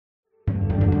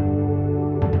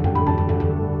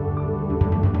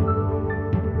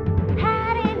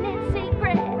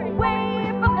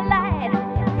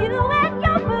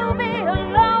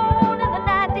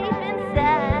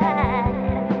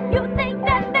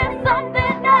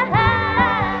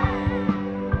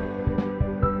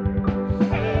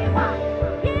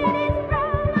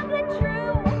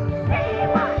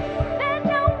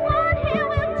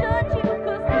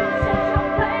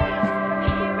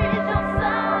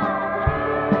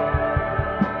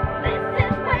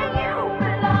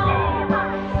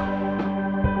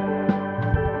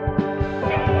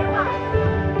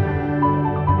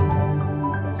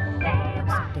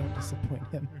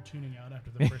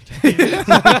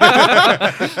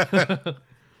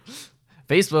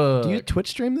Facebook. Do you Twitch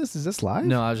stream this? Is this live?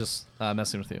 No, I was just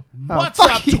messing with you. What's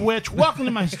up, Twitch? Welcome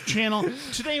to my channel.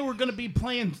 Today we're going to be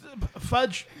playing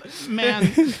Fudge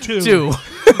Man 2. 2.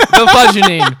 The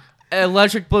Fudgening.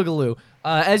 Electric Boogaloo.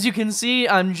 As you can see,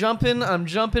 I'm jumping.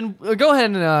 Go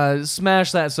ahead and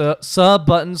smash that sub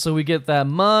button so we get that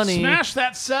money. Smash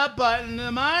that sub button,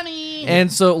 the money.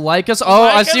 And so like us. Oh,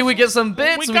 Like I see us. we get some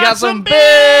bits. We We got some bits.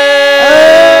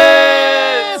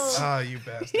 Oh, you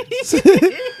bastards.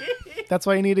 That's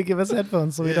why you need to give us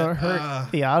headphones so we don't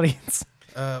hurt the audience.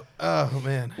 Oh,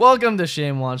 man. Welcome to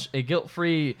Shame Watch, a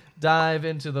guilt-free dive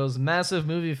into those massive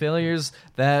movie failures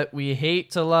that we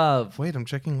hate to love. Wait, I'm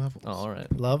checking levels. Oh, all right.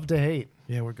 Love to hate.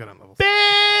 Yeah, we're good on levels.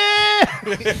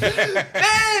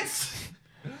 Bits!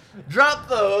 Drop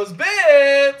those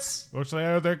bits! Looks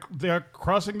like they're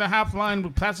crossing the half line.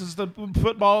 Passes the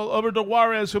football over to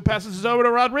Juarez, who passes it over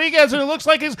to Rodriguez, and it looks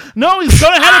like he's going to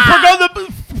have to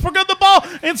forgo the ball.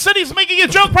 Instead, he's making a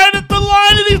joke right at the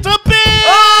line, and he's a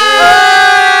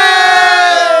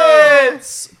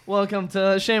Bits! Welcome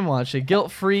to Shame Watch, a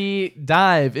guilt-free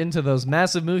dive into those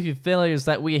massive movie failures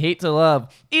that we hate to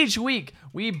love. Each week,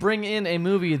 we bring in a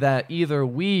movie that either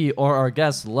we or our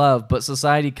guests love, but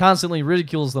society constantly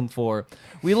ridicules them for.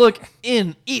 We look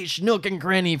in each nook and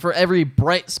cranny for every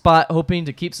bright spot, hoping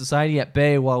to keep society at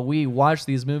bay while we watch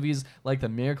these movies like the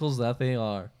miracles that they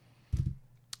are.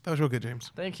 That was real good, James.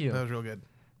 Thank you. That was real good.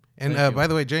 And Thank you. by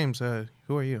the way, James, who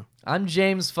are you? I'm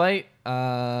James Fight.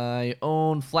 I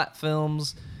own Flat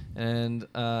Films, and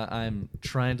I'm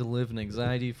trying to live an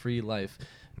anxiety-free life.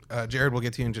 Jared, we'll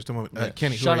get to you in just a moment. Yeah,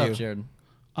 Kenny, who shut are up, you? Jared.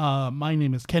 My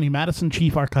name is Kenny Madison,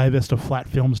 Chief Archivist of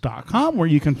FlatFilms.com, where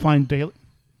you can find daily...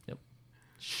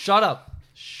 Shut up.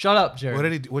 Shut up, Jared. What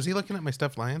did he do? Was he looking at my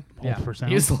stuffed lion? Yeah, Hold for sound.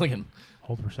 he was looking.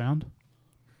 Hold for sound.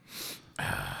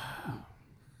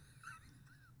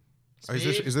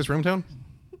 Is this room tone?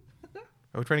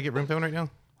 Are we trying to get room tone right now?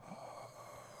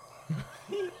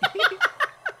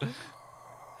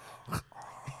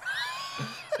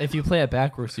 If you play it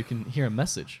backwards, you can hear a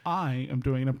message. I am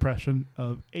doing an impression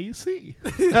of AC.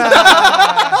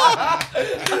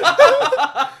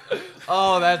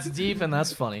 Oh, that's deep and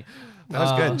that's funny. That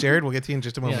was good. Jared, we'll get to you in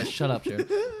just a Yeah, moment. shut up, Jared.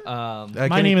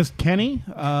 My name is Kenny,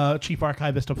 Chief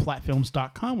Archivist of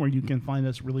FlatFilms.com, where you can find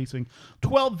us releasing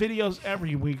 12 videos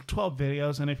every week, 12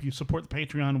 videos. And if you support the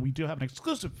Patreon, we do have an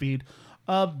exclusive feed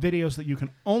of videos that you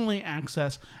can only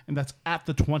access, and that's at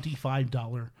the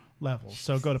 $25 level.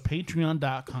 So go to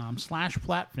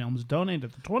patreon.com/flatfilms, donate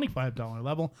at the $25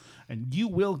 level, and you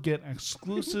will get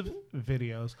exclusive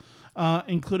videos,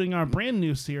 including our brand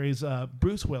new series,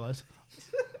 Bruce Willis.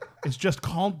 It's just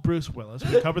called Bruce Willis.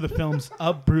 We cover the films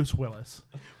of Bruce Willis.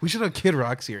 We should have a Kid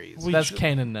Rock series. That's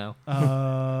canon now.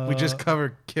 We just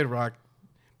cover Kid Rock.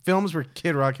 Films where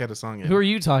Kid Rock had a song in. Who are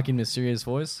you talking, mysterious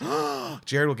voice?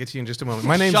 Jared will get to you in just a moment.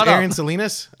 My name's Shut up. Aaron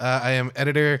Salinas. I am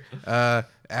editor,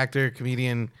 actor,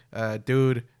 comedian,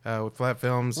 dude with Flat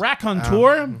Films.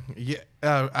 Raconteur. Yeah,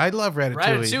 I love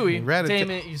Ratatouille.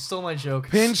 Damn it, you stole my joke.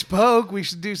 Pinch poke. We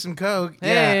should do some coke.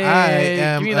 Hey, yeah, I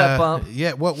am. give me that bump.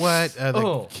 Yeah, what? The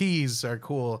Oh. keys are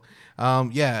cool.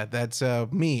 Yeah, that's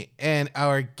me and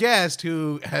our guest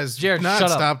who has Jared, not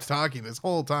shut up. stopped talking this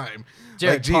whole time.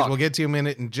 Jared, geez, talk. we'll get to you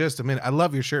in just a minute. I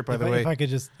love your shirt, by the way. If I could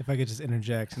just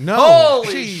interject. No,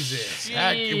 Holy Jesus.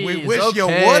 jeez, We wish you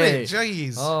okay. wouldn't.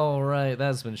 Jeez. All right,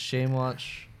 that's been Shame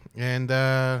Watch. And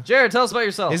Jared, tell us about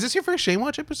yourself. is this your first Shame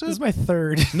Watch episode? This is my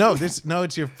third. No,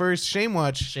 it's your first Shame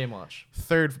Watch, Shame Watch?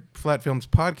 third Flat Films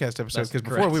podcast episode. That's Because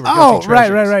before correct. we were Oh, Guilty right.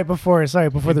 Treasures. Before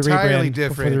the Entirely rebrand.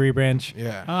 different. Before the rebrand.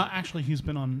 Yeah. Actually, he's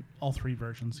been on all three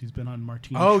versions. He's been on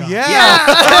Martini. Oh Shot. yeah.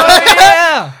 Oh,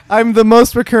 yeah! I'm the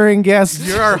most recurring guest.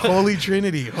 You're our holy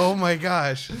trinity. Oh my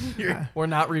gosh. We're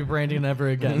not rebranding ever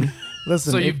again.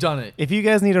 Listen, So if, you've done it. if you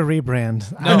guys need a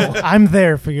rebrand, No. I'm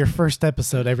there for your first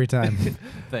episode every time.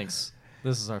 Thanks.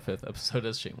 This is our 5th episode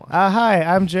as Shame Watch. Hi,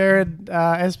 I'm Jared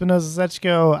Espinosa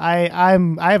Sechko.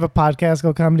 I have a podcast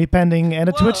called Comedy Pending and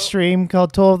a Whoa. Twitch stream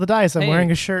called Toll of the Dice. I'm Hey.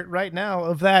 wearing a shirt right now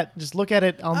of that. Just look at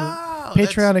it on the Oh,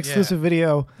 Patreon that's- exclusive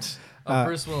video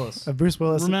Bruce Willis. of Bruce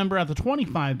Willis. Remember, at the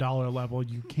 $25 level,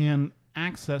 you can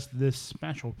access this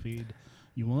special feed.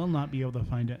 You will not be able to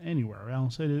find it anywhere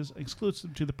else. It is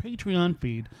exclusive to the Patreon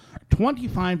feed.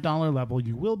 $25 level,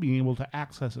 you will be able to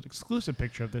access an exclusive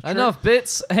picture of the shirt. Enough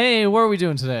bits. Hey, what are we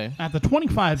doing today? At the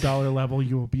 $25 level,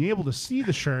 you will be able to see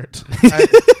the shirt.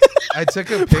 I took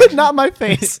a picture. Not my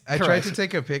face. I tried Correct. to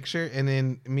take a picture, and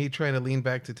then me trying to lean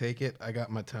back to take it, I got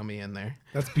my tummy in there.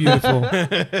 That's beautiful.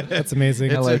 That's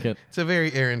amazing. I like it. It's a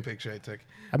very Aaron picture I took.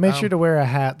 I made sure to wear a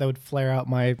hat that would flare out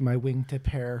my wingtip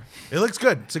hair. It looks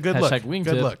good. It's a good look. Hashtag wingtip.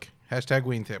 Good look. Hashtag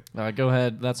wingtip. Go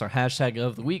ahead. That's our hashtag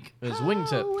of the week is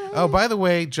wingtip. Oh, by the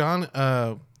way, John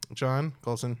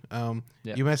Colson,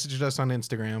 Yeah. you messaged us on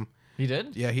Instagram. He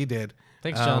did? Yeah, he did.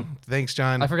 Thanks, John. Thanks,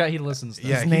 John. I forgot he listens to this.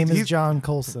 Yeah, His name is he's- John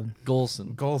Colson.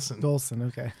 Golson. Golson. Golson,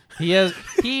 okay.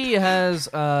 He has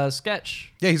a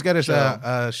sketch. Yeah, he's got his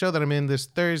Show. show that I'm in this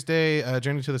Thursday,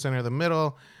 Journey to the Center of the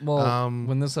Middle. Well,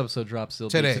 when this episode drops, it'll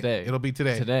today. be today. It'll be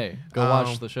today. Today. Go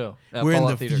watch the show. At We're in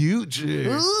Fallout the Theater.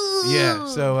 future. Yeah,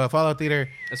 so Fallout Theater.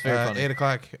 It's very funny. 8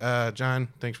 o'clock. John,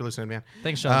 thanks for listening, man.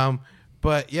 Thanks, John.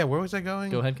 But yeah, where was I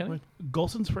going? Go ahead, Kenny.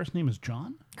 Golson's first name is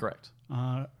John. Correct.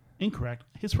 Incorrect.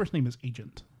 His first name is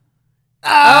Agent.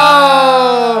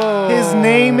 Oh! His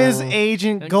name is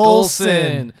Agent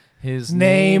Golson. His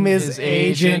name is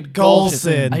Agent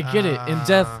Golson. I get it. In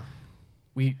death,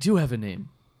 we do have a name,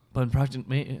 but in Project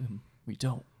Mayhem, we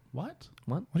don't. What?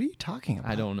 What? What are you talking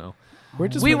about? I don't know. We're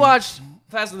just We watched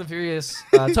Fast and the Furious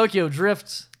Tokyo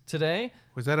Drift today.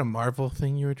 Was that a Marvel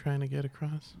thing you were trying to get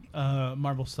across?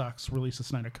 Marvel Stocks release a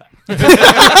Snyder Cut.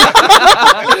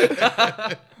 I don't back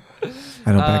that.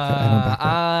 I don't back that.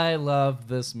 I love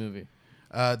this movie.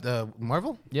 The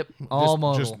Marvel? Yep, all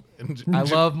Marvel. I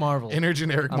love Marvel.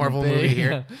 Intergeneric I'm Marvel big- movie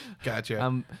here.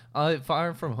 Gotcha.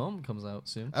 Far From Home comes out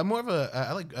soon. I'm more of a.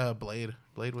 I like Blade.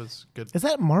 Blade was good. Is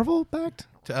that Marvel backed?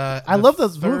 I love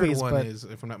those third movies, one but- is,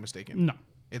 if I'm not mistaken. No.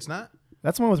 It's not.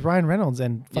 That's one with Ryan Reynolds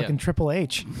and fucking Yeah. Triple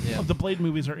H. Yeah. The Blade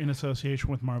movies are in association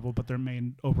with Marvel, but they're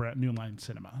made over at New Line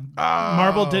Cinema. Oh.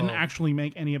 Marvel didn't actually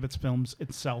make any of its films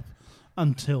itself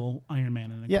until Iron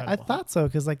Man and Yeah, I Incredible Hulk. thought so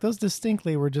because like those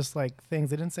distinctly were just like things.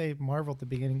 They didn't say Marvel at the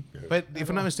beginning. But if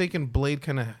I'm not mistaken, Blade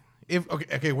kind of.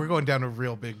 Okay, we're going down a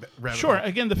real big rabbit Sure. hole.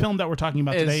 Again, the film that we're talking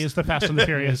about Is- today is The Fast and the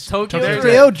Furious. Tokyo Drift. Drift.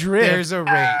 Tokyo Drift. There's a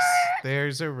race.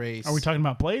 There's a race. Are we talking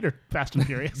about Blade or Fast and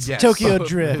Furious? Yes. Tokyo So-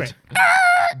 Drift. Great.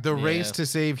 The race Yeah. to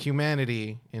save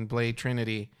humanity in Blade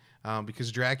Trinity, because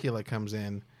Dracula comes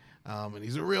in, and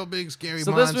he's a real big scary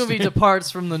So monster. this movie departs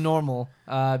from the normal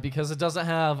because it doesn't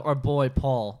have our boy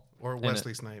Paul or in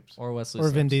Wesley it. Snipes. Or Wesley Or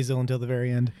Vin Snipes. Diesel until the very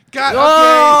end. God,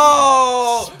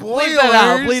 Oh! okay. Bleep that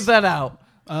out. Spoilers. Bleep that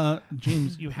out.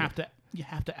 James, you have to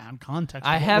add context.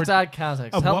 I of what have we're- to add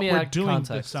context. of Help what me we're add doing context.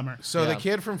 this summer. So Yeah. the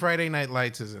kid from Friday Night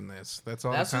Lights is in this. That's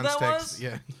all That's the who that context. was?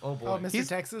 Yeah. Oh boy. Mr.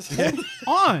 Texas.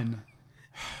 On.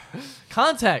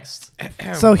 Context.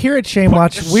 So here at Shame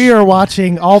Watch, we are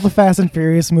watching all the Fast and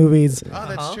Furious movies. Oh,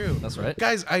 that's Uh-huh. true. That's right.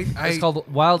 Guys, It's called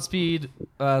Wild Speed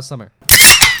Summer.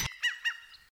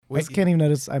 I just can't even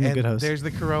notice I'm a and good host. There's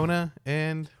the Corona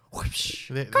and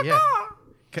yeah.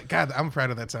 God, I'm proud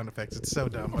of that sound effect. It's so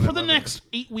dumb. but I For the love it. next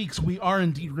 8 weeks, we are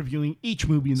indeed reviewing each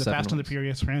movie in the 7 Fast and the weeks.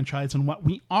 Furious franchise and what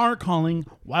we are calling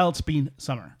Wild Speed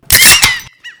Summer.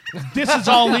 This is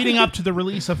all leading up to the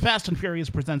release of Fast and Furious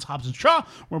Presents Hobbs and Shaw,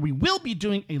 where we will be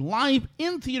doing a live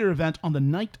in-theater event on the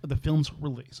night of the film's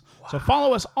release. So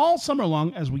follow us all summer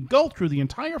long as we go through the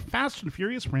entire Fast and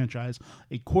Furious franchise,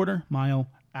 a quarter mile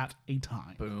at a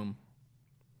time. Boom.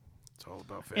 It's all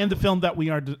about And the film that we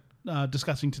are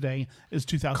discussing today is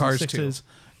 2006's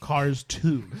Cars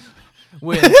 2.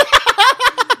 With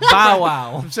Bow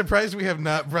Wow. I'm surprised we have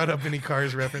not brought up any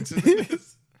Cars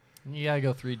references. You gotta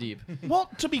go 3 deep. Well,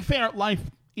 to be fair, life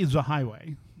is a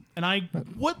highway, and I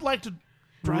would like to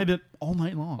drive it all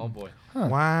night long. Oh boy.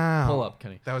 Wow. Pull up,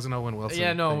 Kenny. That was an Owen Wilson.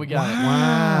 Yeah, no, thing. we got it.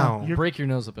 Wow. Break your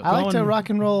nose a bit. I like to going- rock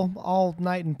and roll all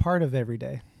night and part of every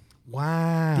day.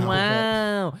 Wow.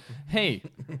 Wow. Hey,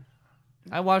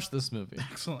 I watched this movie.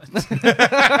 Excellent.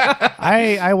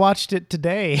 I watched it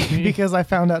today because I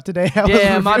found out today. I was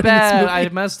Yeah, my reviewing this bad. movie. I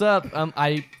messed up.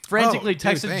 I frantically dude,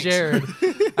 texted thanks. Jared.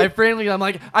 I'm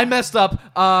like, I messed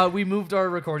up. We moved our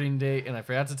recording date, and I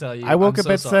forgot to tell you. I woke I'm up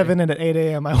so at sorry. 7 and at 8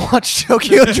 a.m. I watched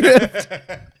Tokyo Drift.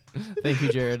 Thank you,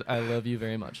 Jared. I love you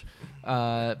very much.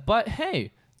 But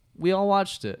hey, we all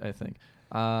watched it, I think.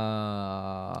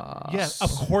 Yes,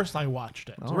 of course I watched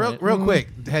it. All Real, right. real quick,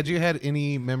 had you had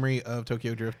any memory of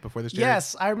Tokyo Drift before this? Jared?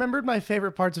 Yes, I remembered my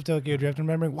favorite parts of Tokyo Drift and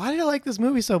remembering why did I like this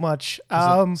movie so much?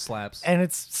 'Cause it slaps. And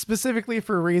it's specifically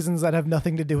for reasons that have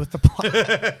nothing to do with the plot.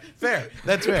 Fair.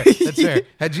 That's fair. That's fair.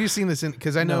 Had you seen this?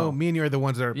 Because I know No. me and you are the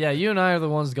ones that are. Yeah, you and I are the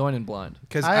ones going in blind.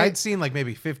 Because I- I'd seen like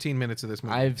maybe 15 minutes of this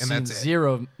movie, I've and seen that's it.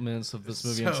 0 minutes of this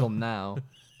movie So- until now,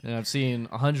 and I've seen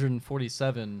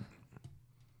 147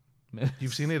 minutes.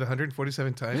 You've seen it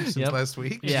 147 times since Yep. last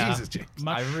week. Yeah. Jesus, James.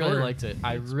 Much I really shorter. liked it.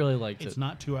 I really liked It's it.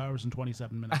 not 2 hours and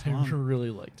 27 minutes I long. really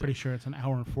liked Pretty it. sure it's an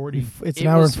hour and 40. It's It an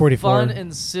hour was and 44. fun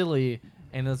and silly,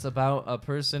 and it's about a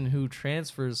person who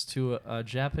transfers to a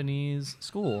Japanese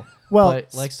school, Well,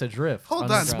 but likes to drift. hold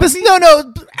on.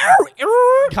 underground.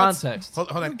 No. Context.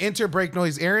 Hold on. Enter break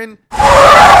noise, Aaron.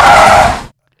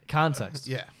 Context.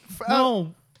 Yeah.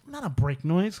 No, not a brake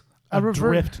noise. A revert-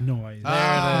 drift noise.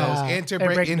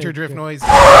 Interdrift noise.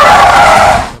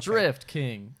 Drift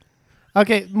King.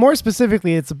 Okay, more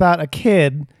specifically, it's about a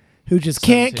kid who just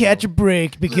can't 17. catch a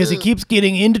break because he keeps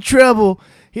getting into trouble.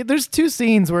 There's 2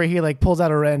 scenes where he like pulls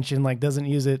out a wrench and like doesn't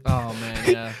use it. Oh man,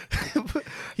 yeah.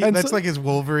 And That's so- like his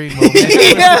Wolverine moment.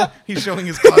 Yeah. He's showing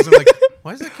his claws. I'm like,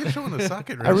 why is that kid showing the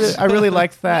socket wrench? I really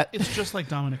liked that. It's just like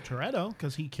Dominic Toretto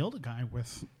because he killed a guy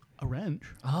with a wrench.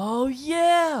 Oh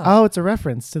yeah. Oh, it's a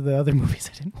reference to the other movies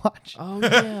I didn't watch. Oh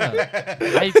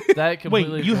yeah. That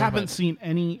completely. Wait, you blew my- haven't seen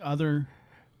any other?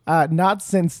 Not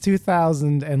since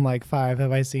 2005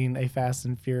 have I seen a Fast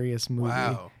and Furious movie.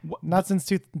 Wow. Not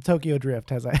since Tokyo Drift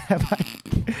have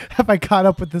I caught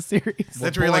up with the series.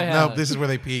 That's where you're like, boy, no, howdy. this is where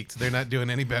they peaked. They're not doing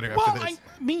any better Well, after this.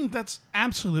 I mean that's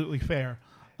absolutely fair.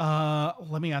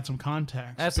 Let me add some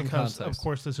context. Add some because, context. Of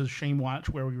course, this is Shame Watch,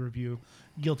 where we review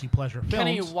guilty pleasure films.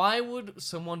 Kenny, why would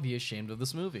someone be ashamed of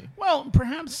this movie? Well,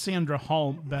 perhaps Sandra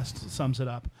Hall best sums it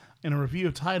up in a review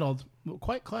titled,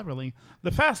 quite cleverly, "The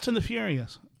Fast and the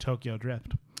Furious: Tokyo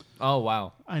Drift." Oh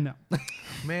wow. I know.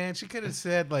 Man, she could have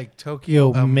said like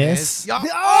Tokyo Yo, miss. Yeah.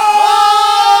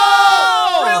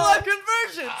 Oh! Real life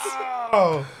conversions.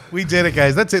 Oh, we did it,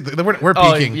 guys. That's it. We're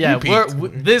Oh peaking. yeah, You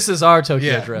peaked. this is our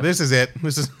Tokyo Yeah, Drift. this is it.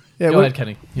 This is. Yeah, Go we're- ahead,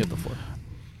 Kenny. You have the floor.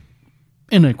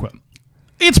 End I quote.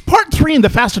 It's part 3 in the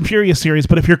Fast and Furious series,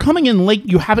 but if you're coming in late,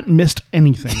 you haven't missed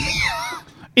anything.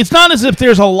 It's not as if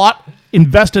there's a lot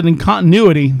invested in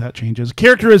continuity, that changes,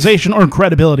 characterization, or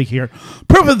credibility here.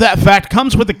 Proof of that fact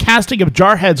comes with the casting of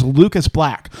Jarhead's Lucas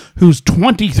Black, who's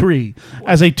 23,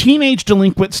 as a teenage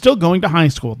delinquent still going to high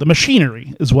school. The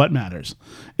machinery is what matters.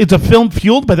 It's a film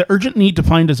fueled by the urgent need to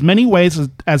find as many ways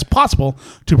as possible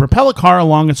to propel a car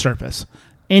along a surface.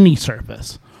 Any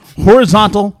surface.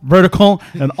 Horizontal, vertical,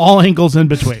 and all angles in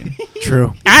between.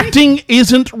 True. Acting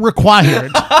isn't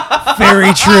required.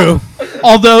 Very true.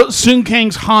 Although Sung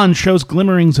Kang's Han shows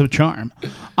glimmerings of charm.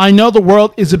 I know the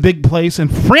world is a big place, and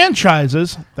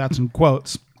franchises, that's in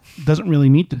quotes, doesn't really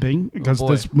need to be, because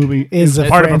boy. this movie Is is a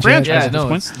part of a franchise. franchise Yeah, at this no,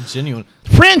 point. it's genuine.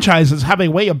 Franchises have a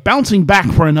way of bouncing back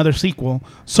for another sequel,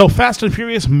 so Fast and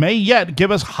Furious may yet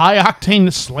give us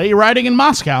high-octane sleigh riding in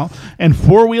Moscow and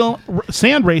four-wheel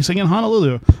sand racing in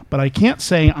Honolulu, but I can't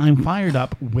say I'm fired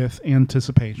up with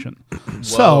anticipation.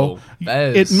 So, that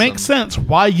it is makes some- sense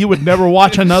why you would never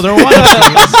watch another one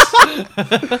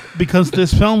of these. Because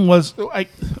this film was...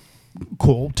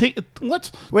 cool.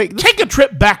 Wait, Take a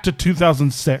trip back to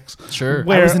 2006. Sure.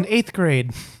 Where I was in 8th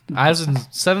grade. I was in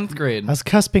 7th grade. I was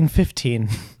cusping 15.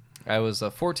 I was a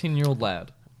 14-year-old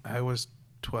lad. I was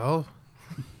 12,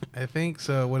 I think.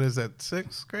 So what is that?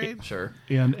 6th grade? Sure.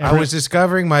 and I was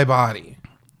discovering my body.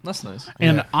 That's nice.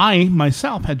 And Yeah. I,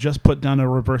 myself, had just put down a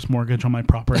reverse mortgage on my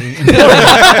property.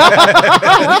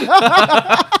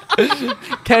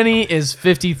 Kenny is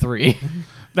 53.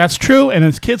 That's true, and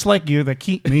it's kids like you that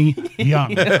keep me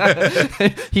young.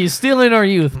 He's stealing our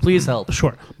youth. Please help.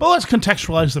 Sure. But let's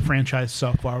contextualize the franchise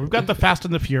so far. We've got The Fast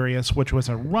and the Furious, which was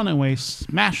a runaway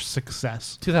smash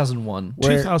success. 2001.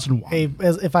 Where 2001.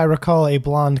 if I recall, a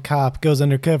blonde cop goes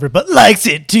undercover but likes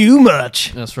it too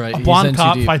much. That's right. A He's blonde in too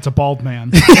cop deep. fights a bald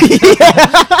man.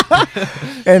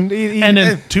 And he And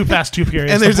in Too Fast, Too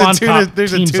Furious, And the there's a blonde tuna- cop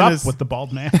there's a teams tuna- up with the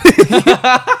bald man.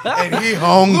 And he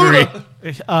hungry.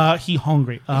 He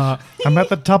hungry. I'm at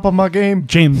the top of my game.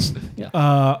 James, Yeah.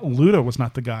 Luda was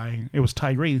not the guy. It was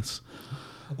Tyrese.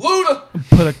 Luda!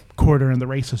 Put a quarter in the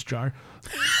racist jar.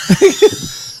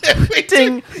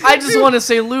 Ding! I just want to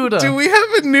say Luda. Do we have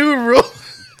a new rule?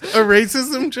 A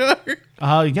racism jar?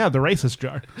 Yeah, the racist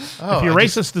jar. Oh, if you're I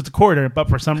racist, it's a quarter. But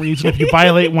for some reason, if you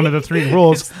violate one of the 3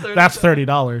 rules, that's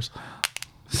 $30.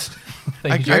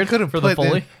 Thank you, Jared, could have for the put in-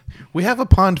 Foley. We have a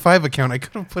Pond 5 account. I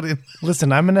could have put in.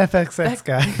 Listen, I'm an FXX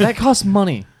guy. That costs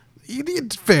money.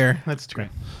 It's fair. That's true.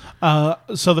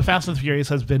 So the Fast and the Furious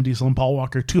has Vin Diesel and Paul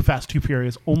Walker. Too Fast, Too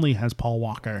Furious only has Paul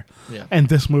Walker. Yeah. And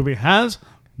this movie has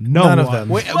None of one. them.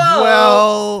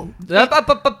 Well,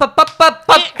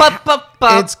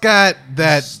 it's got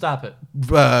that, Stop it.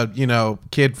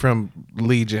 kid from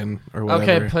Legion or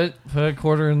whatever. Okay, put a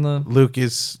quarter in the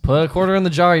Lucas.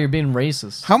 jar. You're being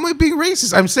racist. How am I being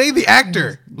racist? I'm saying the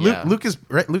actor. Yeah. Lucas,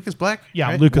 right? Lucas Black? Yeah,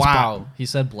 right? Lucas Wow, he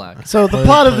said black. So the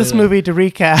plot of this movie, to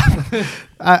recap,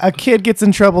 a kid gets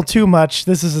in trouble too much.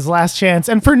 This is his last chance,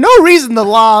 and for no reason, the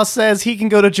law says he can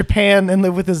go to Japan and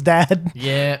live with his dad.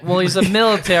 Yeah, well, he's a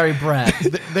military brat.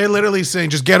 They're literally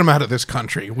saying, just get him out of this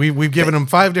country. We've given him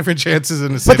 5 different chances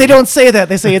in the But they don't say that.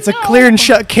 They say it's a clear and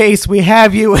shut case. We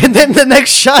have you, and then the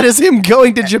next shot is him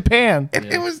going to Japan.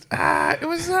 It was.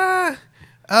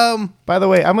 By the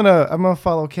way, I'm gonna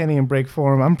follow Kenny and break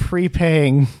form. I'm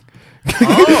prepaying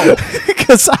Oh.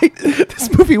 Because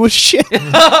this movie was shit.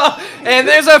 And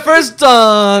there's our first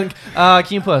dunk. Can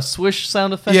you put a swish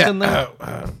sound effect in there?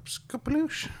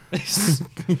 Skabaloosh.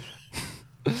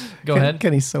 Go ahead.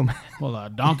 Kenny's so mad. Well,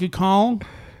 Donkey Kong.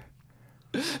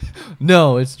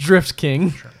 No, it's Drift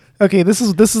King. Okay, this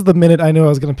is the minute I knew I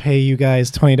was going to pay you guys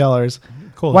 $20.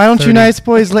 Cool. Why don't you 30. nice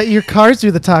boys let your cards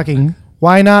do the talking?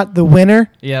 Why not the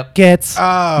winner Yep. gets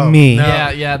me? no.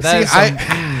 Yeah. That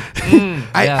See, is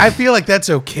I feel like that's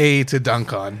okay to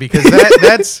dunk on because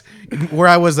that's where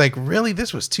I was like, really?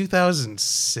 This was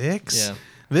 2006? Yeah.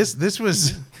 This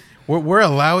was we're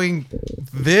allowing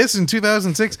this in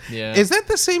 2006? Yeah. Is that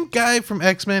the same guy from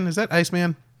X-Men? Is that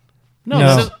Iceman? No,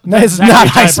 No, this is- no, it's Zachary not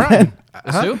Ty Iceman.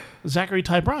 Bryan. Who? Zachary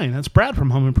Ty Bryan. That's Brad from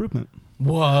Home Improvement.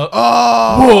 What?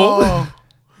 Oh.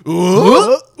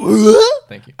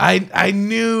 Thank you. I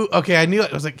knew. Okay, I knew.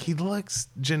 I was like, he looks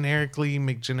generically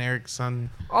McGeneric son.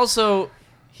 Also,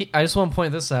 I just want to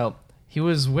point this out. He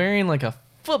was wearing like a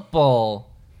football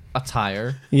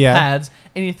attire, Yeah. pads,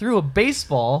 and he threw a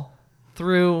baseball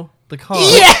through the car.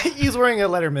 Yeah, he's wearing a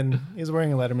Letterman. He's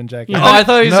wearing a Letterman jacket. Oh, I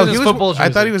thought he was No, in his football jersey. I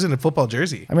thought he was in a football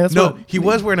jersey. I mean, that's no, what- he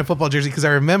was wearing a football jersey because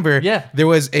I remember Yeah. there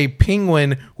was a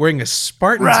penguin wearing a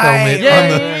Spartans Right. helmet Yeah, on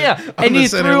the yeah. on And the he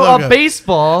center threw logo. a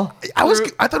baseball.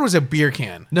 I thought it was a beer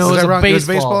can. No, Was it was I a wrong? baseball. It was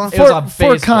baseball. It was a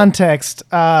For baseball. context,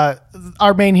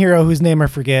 our main hero, whose name I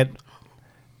forget,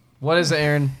 What is it,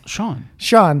 Aaron? Sean.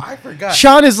 Sean. I forgot.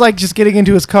 Sean is like just getting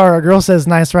into his car. A girl says,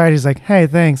 "Nice ride." He's like, "Hey,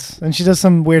 thanks," and she does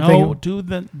some weird No,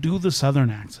 thing. do the Southern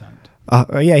accent.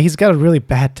 Yeah, he's got a really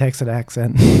bad Texan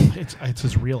accent. It's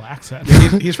his real accent.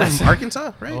 He's from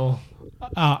Arkansas, right? Oh,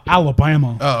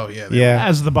 Alabama. Oh yeah. Yeah.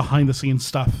 As the behind the scenes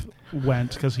stuff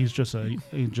went, because he's just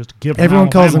give. Everyone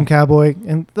calls him Cowboy,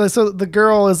 and so the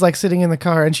girl is like sitting in the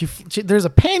car, and she there's a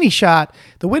panty shot.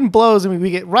 The wind blows, and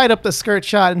we get right up the skirt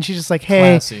shot, and she's just like,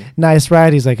 "Hey, Classy. nice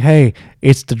ride." He's like, "Hey,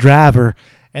 it's the driver,"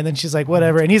 and then she's like,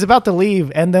 "Whatever," and he's about to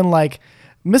leave, and then like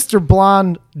Mr.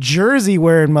 Blonde jersey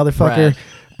wearing motherfucker,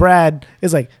 Brad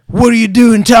is like, "What are you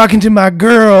doing talking to my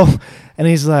girl?" And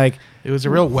he's like, It was a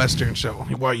real Western show.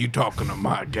 Why are you talking to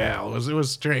my gal? It was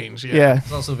strange. Yeah. "Yeah."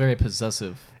 it's also very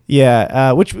possessive.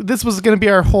 Yeah, which this was going to be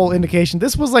our whole indication.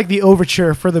 This was like the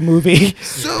overture for the movie.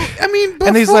 So I mean, before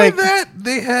And he's like- that,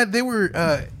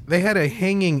 they had a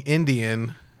hanging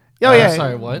Indian. Oh yeah,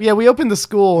 sorry, what? Yeah, we opened the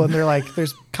school and they're like,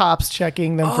 there's cops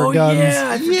checking them for guns,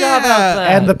 I forgot Yeah. about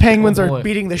that. and the penguins Oh, are boy.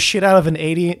 beating the shit out of an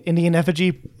Indian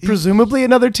effigy, presumably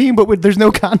another team, but there's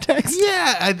no context.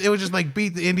 Yeah, it was just like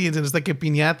beat the Indians, and it's like a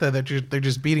piñata that they're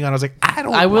just beating on. I was like, I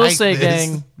don't. I will like say, this.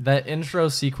 gang, that intro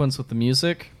sequence with the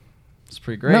music was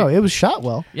pretty great. No, it was shot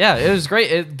well. Yeah, it was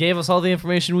great. It gave us all the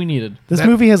information we needed. This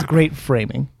movie has great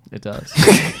framing. It does.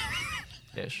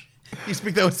 Ish. You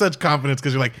speak that with such confidence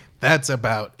because you're like, that's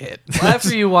about it. Well,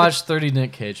 after you watch 30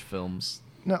 Nick Cage films,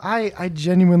 No, I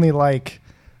genuinely like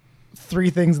 3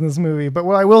 things in this movie, but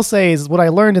what I will say is what I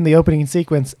learned in the opening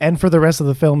sequence and for the rest of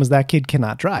the film is that kid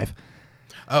cannot drive.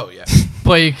 Oh yeah.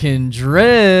 but you can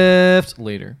drift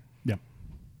later. Yeah.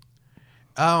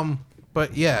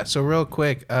 But yeah. So real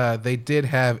quick, they did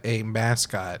have a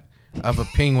mascot of a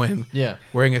penguin. Yeah.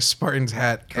 Wearing a Spartan's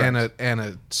hat and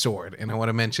a sword. And I want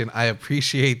to mention, I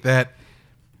appreciate that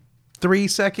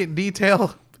 3-second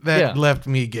detail that Yeah. left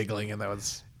me giggling, and that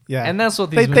was. Yeah, And that's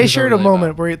what these they movies are shared really a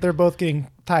moment about. where they're both getting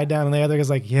tied down, and the other guy's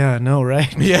like, "Yeah, no,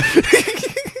 right?" Yeah.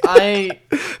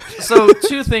 So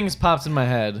 2 things popped in my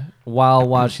head while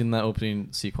watching that opening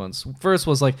sequence. First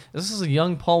was like, is this a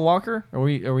young Paul Walker? Are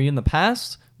we in the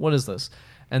past? What is this?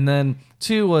 And then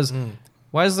 2 was,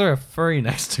 why is there a furry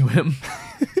next to him?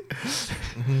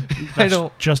 I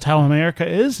don't. Just how America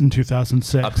is in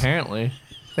 2006. Apparently.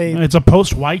 It's a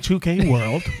post Y2K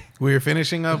world. We were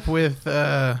finishing up with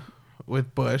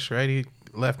Bush, right? He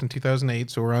left in 2008,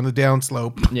 so we're on the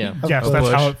downslope. Yeah. Yes, Oh, that's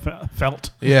Bush. how it felt.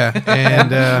 Yeah,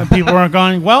 and And people are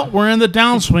going, well, we're in the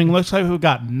downswing. Looks like we've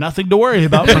got nothing to worry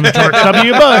about from George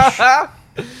W. Bush.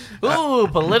 Ooh,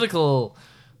 political.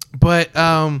 but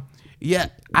yeah,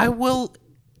 I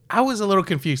was a little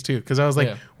confused too because I was like,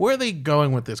 Yeah. where are they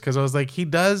going with this? Because I was like, he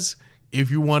does, if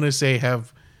you want to say,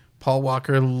 have Paul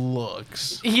Walker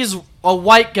looks. He's a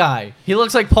white guy. He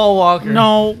looks like Paul Walker.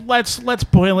 No, let's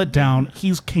boil it down.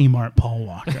 He's Kmart Paul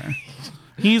Walker.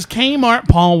 He's Kmart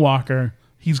Paul Walker.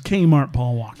 He's Kmart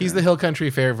Paul Walker. He's the Hill Country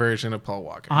Fair version of Paul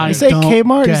Walker. I You say don't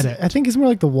Kmart? get it. I think it's more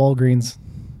like the Walgreens.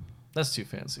 That's too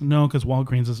fancy. No, because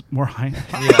Walgreens is more high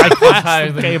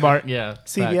Higher than than Kmart. Yeah.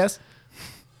 CVS, facts.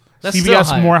 That's still CVS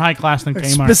higher. more high class than Kmart.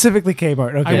 specifically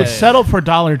Kmart. Okay, I would Yeah. settle for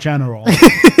Dollar General.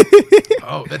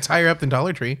 Oh, that's higher up than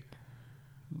Dollar Tree.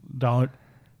 Dollar.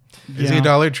 Is he a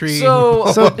Dollar Tree?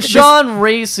 So, So Sean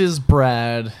races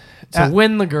Brad to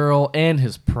win the girl and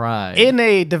his pride. in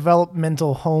a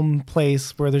developmental home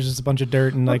place where there's just a bunch of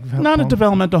dirt and like Not a home.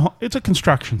 developmental home. It's a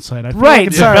construction site. I feel Right, like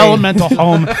a sorry. developmental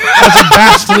home has a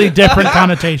vastly different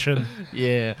connotation.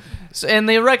 Yeah. So, and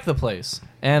they wreck the place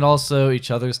and also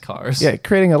each other's cars. Yeah,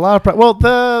 creating a lot of well,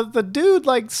 the dude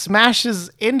like smashes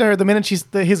into her the minute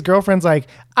his girlfriend's like,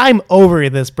 "I'm over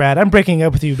this, Brad. I'm breaking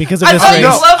up with you because of this thought race." you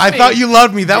No, loved I me. thought you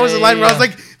loved me. That was the line where I was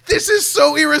yeah. like, "This is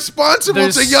so irresponsible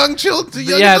There's- to young children." To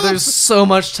young Yeah, adults. there's so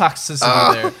much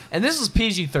toxicity there. And this is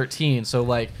PG-13, so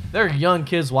like there are young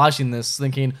kids watching this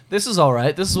thinking, this is all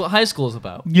right. This is what high school is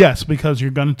about. Yes, because you're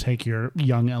going to take your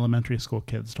young elementary school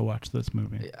kids to watch this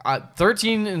movie.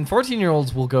 13 and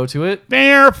 14-year-olds will go to it.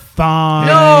 They're fine.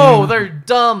 No, they're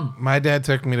dumb. My dad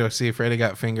took me to see Freddy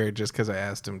Got Fingered just because I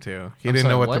asked him to. He didn't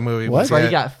sorry, know what what? the movie What? was. Freddy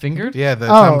yet. got fingered? Yeah, the Oh,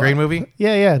 Tom Green movie.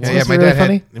 Yeah, it's Yeah, supposed my to be really dad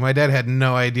funny. had my dad had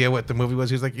no idea what the movie was.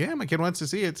 He was like, "Yeah, my kid wants to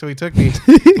see it," so he took me.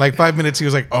 Like 5 minutes, he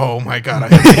was like, "Oh my god, I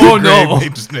have Oh, no.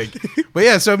 But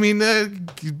yeah, so I mean,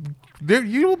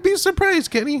 you'll be surprised,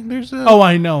 Kenny. There's Oh,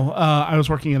 I know. I was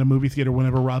working at a movie theater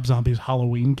whenever Rob Zombie's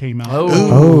Halloween came out.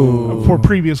 Oh. For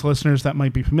previous listeners that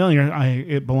might be familiar,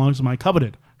 it belongs to my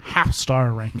coveted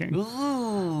half-star ranking.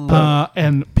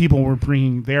 And people were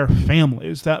bringing their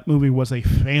families. That movie was a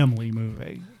family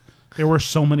movie. There were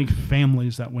so many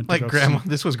families that went to like go grandma. see.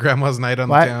 This was grandma's night on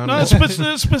What? the town. No,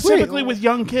 specifically with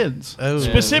young kids. Oh.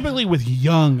 Specifically with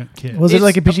young kids. Was it It's-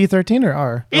 like a PG-13 or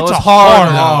R? It's it's a hard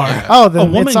hard R. R. Oh, A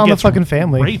then woman it's on the gets fucking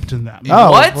family. raped in that movie.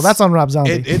 Oh, What? well, that's on Rob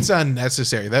Zombie. It's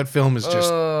unnecessary. That film is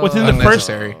just Within the first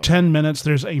unnecessary. 10 minutes,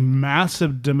 there's a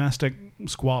massive domestic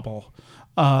squabble.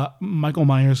 Michael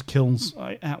Myers kills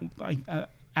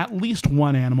at least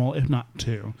one animal, if not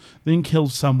two, then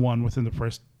kills someone within the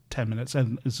first 10 minutes.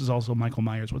 And this is also Michael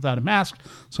Myers without a mask,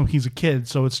 so he's a kid,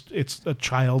 so it's a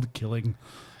child killing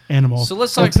animal. So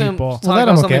let's or talk, some, people. talk Well, that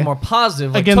about I'm something okay. more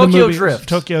positive, like Again, Tokyo the movie, Drift.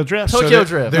 Tokyo Drift. Tokyo there-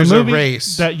 Drift. there's a a movie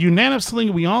race. that unanimously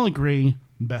we all agree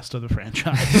best of the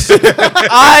franchise.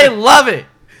 I love it.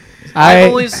 I- I've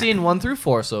only seen 1 through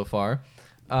 4 so far.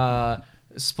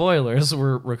 Spoilers,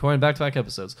 we're recording back-to-back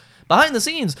episodes. Behind the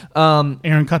scenes,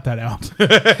 Aaron, cut that out.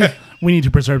 We need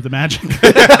to preserve the magic.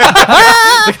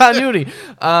 the continuity.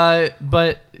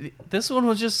 But this one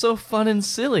was just so fun and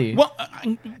silly. Well,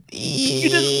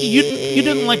 you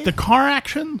didn't like the car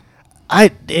action?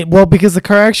 Well, because the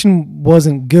car action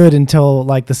wasn't good until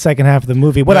like the second half of the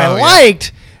movie. What I Oh, yeah.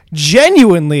 liked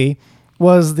genuinely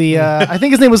was the I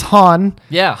think his name was Han.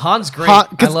 Yeah, Han's great.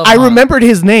 Because love I Han. remembered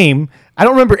his name. I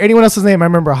don't remember anyone else's name. I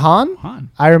remember Han.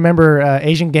 Han. I remember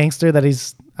Asian gangster that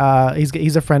he's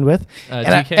a friend with. And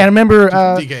I DK. remember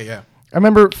DK, yeah. I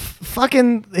remember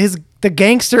fucking the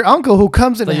gangster uncle who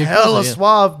comes in The Yakuza, hella yeah.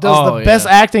 suave, does Oh, the best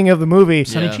yeah. acting of the movie.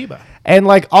 Sonny Yeah. Chiba. And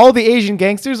like all the Asian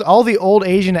gangsters, all the old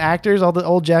Asian actors, all the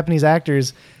old Japanese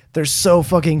actors, they're so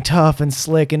fucking tough and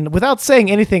slick. And without saying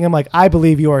anything, I'm like, I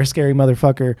believe you are a scary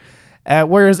motherfucker.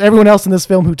 Whereas everyone else in this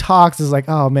film who talks is like,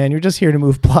 oh man, you're just here to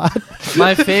move plot.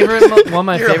 My favorite, one of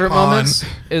my You're a favorite pawn. moments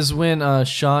is when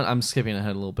Sean. I'm skipping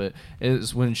ahead a little bit.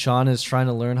 Is when Sean is trying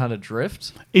to learn how to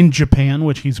drift. In Japan,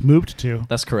 which he's moved to.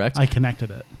 That's correct. I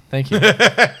connected it. Thank you.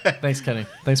 Thanks, Kenny.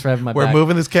 Thanks for having my We're back.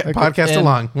 moving this podcast And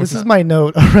along. This is my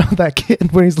note around that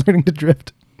kid when he's learning to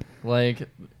drift. Like,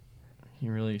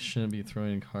 you really shouldn't be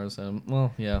throwing cars at him.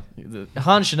 Well, yeah,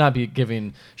 Han should not be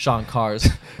giving Sean cars,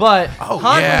 but Oh,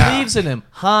 Han yeah. believes in him.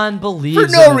 Han believes For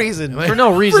in no him. reason. For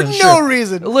no reason. For sure. no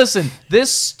reason. Listen,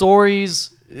 this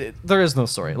story's. There is no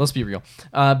story. Let's be real.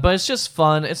 But it's just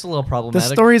fun. It's a little The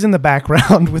problematic. story's in the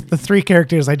background with the three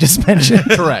characters I just mentioned.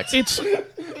 Correct.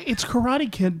 It's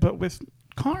Karate Kid, but with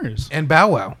cars. And Bow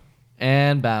Wow.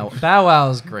 And Bow Wow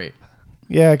is great.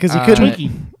 Yeah, because you couldn't.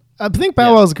 Twinkie. I think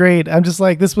Bow Wow's great. I'm just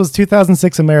like, this was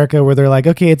 2006 America where they're like,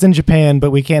 okay, it's in Japan, but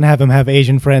we can't have him have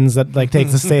Asian friends that like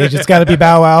takes the stage. It's got to be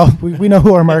Bow Wow. We know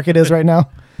who our market is right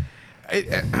now.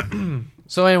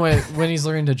 So anyway, when he's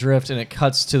learning to drift and it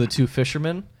cuts to the two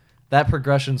fishermen, that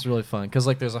progression's really fun because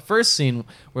like there's a first scene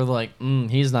where they're like,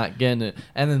 he's not getting it,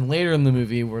 and then later in the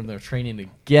movie when they're training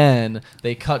again,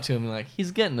 they cut to him and like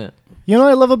he's getting it. You know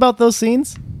what I love about those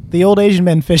scenes? The old Asian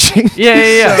men fishing.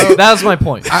 Yeah. That was my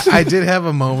point. I did have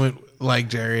a moment like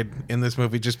Jared in this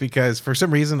movie just because for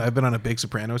some reason I've been on a big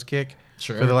Sopranos kick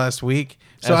Sure. for the last week.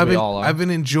 So As we all are. I've been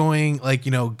enjoying like,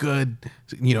 good,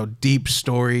 deep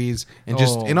stories and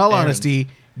just Oh, in all Aaron. honesty,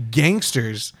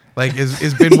 gangsters like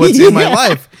has been what's in my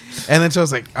life. And then so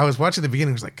I was watching the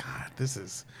beginning, I was like, God, this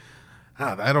is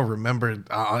I don't remember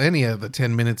any of the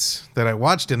 10 minutes that I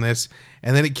watched in this.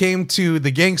 And then it came to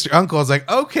the gangster uncle. I was like,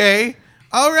 okay,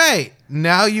 all right.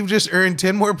 Now you've just earned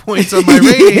 10 more points on my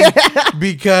rating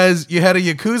because you had a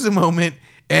Yakuza moment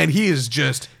and he is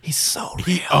just He's so real.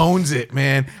 he owns it,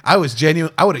 man. I was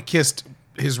genuine. I would have kissed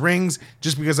his rings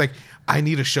just because like I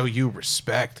need to show you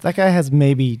respect. That guy has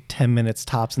maybe 10 minutes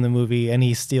tops in the movie, and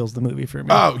he steals the movie for me.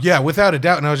 Oh yeah, without a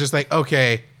doubt. And I was just like,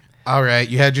 okay, all right,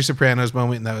 you had your Sopranos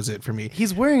moment, and that was it for me.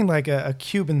 He's wearing like a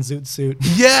Cuban zoot suit.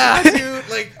 Yeah, dude,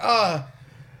 like I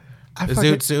the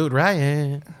fucking- zoot suit,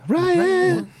 Ryan.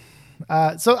 Ryan.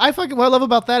 So what I love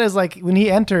about that is like when he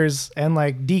enters and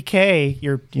like DK,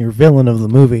 your villain of the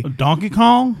movie. Donkey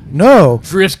Kong. No,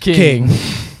 Drift King.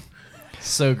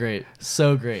 So great.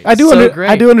 So great. I do so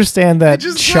I do understand that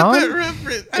Just Sean got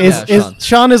that reference.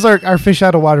 Sean is our fish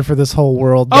out of water for this whole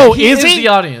world. Oh, He is is he? the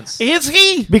audience. Is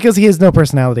he? because he has no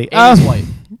personality. And he's white.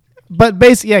 But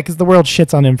basically, yeah, because the world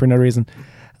shits on him for no reason.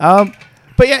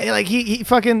 But yeah, like he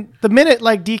fucking the minute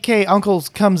like DK Uncles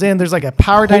comes in, there's like a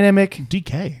power dynamic.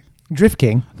 DK. Drift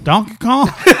King. Donkey Kong.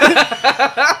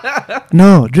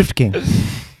 No, Drift King.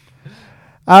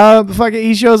 Fucking,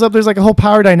 he shows up. There's like a whole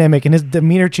power dynamic, and his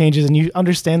demeanor changes, and you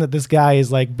understand that this guy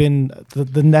is like been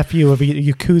the nephew of a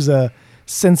Yakuza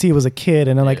since he was a kid,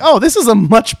 and I'm like, oh, this is a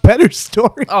much better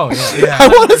story. Oh yeah. Yeah. I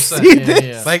want to 100%, see yeah, this.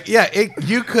 yeah. Like, yeah,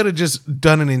 you could have just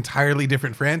done an entirely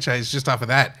different franchise just off of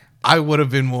that. I would have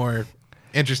been more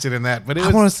interested in that. But it I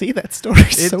was want to see that story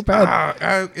so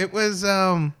bad. it was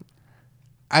I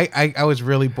was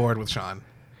really bored with Sean.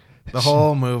 The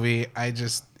whole movie,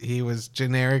 he was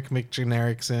generic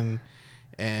McGenericson,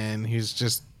 and he's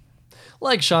just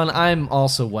Like Sean, I'm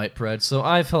also white bread, so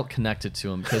I felt connected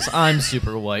to him because I'm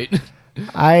super white.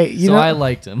 I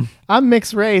liked him. I'm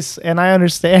mixed race, and I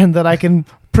understand that I can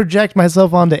project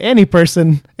myself onto any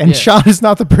person, and Yeah. Sean is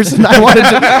not the person I wanted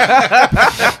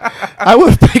to. I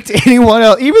would have picked anyone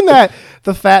else, even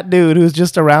the fat dude who's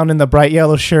just around in the bright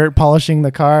yellow shirt polishing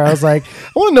the car. I was like,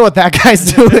 I want to know what that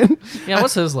guy's doing. Yeah,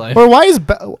 what's his life? Or why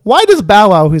does Bow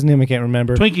Wow, whose name I can't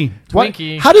remember, Twinkie.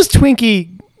 Twinkie. How does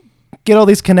Twinkie get all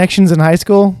these connections in high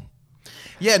school?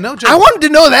 yeah, no joke. I wanted to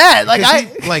know that.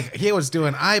 Like he was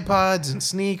doing iPods and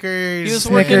sneakers. He was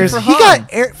working Snickers. for He Han.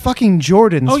 got fucking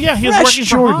Jordans. Oh, yeah, he was Fresh working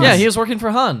for Jordans. Han. Yeah, he was working for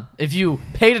Han. If you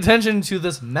paid attention to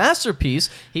this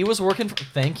masterpiece, he was working for.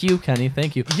 Thank you, Kenny.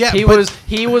 Thank you. Yeah, he but-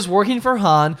 was working for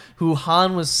Han, who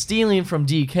Han was stealing from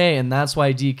DK, and that's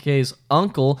why DK's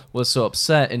uncle was so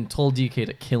upset and told DK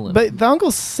to kill him. But the uncle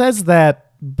says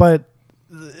that, but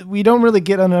we don't really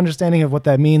get an understanding of what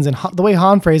that means. And the way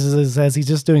Han phrases it is as he's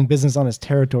just doing business on his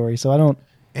territory. So I don't.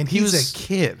 and He he's was- a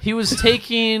kid. he was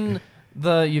taking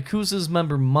the Yakuza's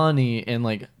member money and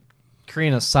like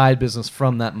creating a side business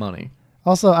from that money.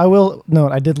 Also, I will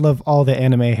note I did love all the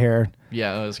anime hair.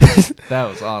 Yeah, that was good. That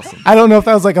was awesome. I don't know if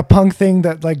that was like a punk thing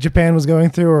that like Japan was going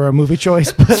through or a movie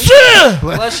choice, but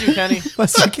Bless you, Kenny.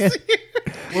 let's look at.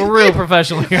 We're real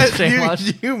professional here at Shame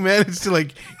Watch. you managed to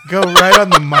like go right on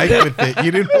the mic with it.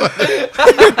 You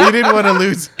didn't want to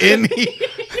lose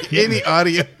any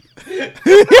audio.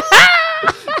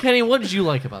 Kenny, what did you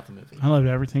like about the movie? I loved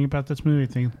everything about this movie. I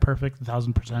think it's perfect,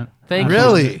 1,000%. Thank you.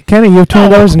 Really? Kenny, you have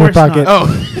 $20 in your of course pocket. not.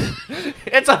 Oh,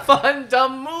 It's a fun,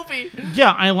 dumb movie.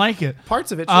 Yeah, I like it.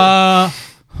 Parts of it.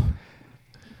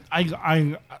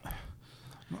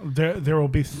 There will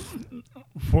be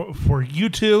for you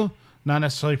two, not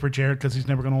necessarily for Jared because he's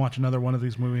never going to watch another one of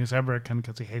these movies ever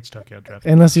because he hates Tokyo Drift.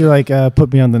 Unless you like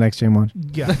put me on the next game one.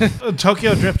 Yeah,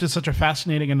 Tokyo Drift is such a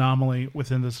fascinating anomaly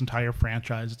within this entire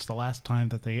franchise. It's the last time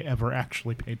that they ever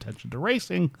actually pay attention to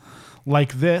racing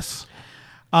like this.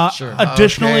 Sure.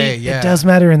 Additionally, okay, yeah. It does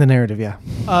matter in the narrative, yeah.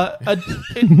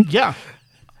 yeah.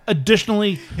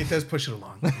 Additionally, It does push it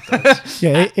along.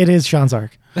 Yeah, it is Sean's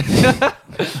arc.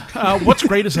 what's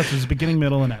great is that there's a beginning,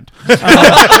 middle, and end.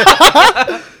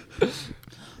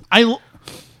 I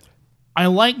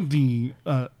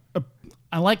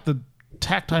like the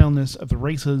tactileness of the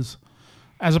races,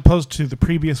 as opposed to the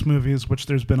previous movies, which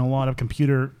there's been a lot of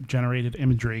computer generated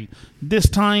imagery. This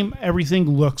time, everything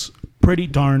looks pretty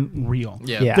darn real.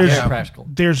 Yeah, There's- very practical.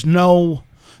 There's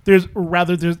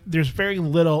very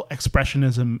little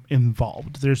expressionism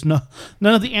involved. There's none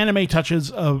of the anime touches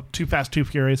of Too Fast, Too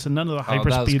Furious, and none of the Oh, that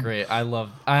was hyperspeed. great. I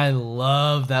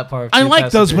love that part. Of I Too like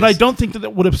Fast those, and but I Furious. don't think that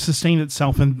it would have sustained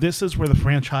itself. And this is where the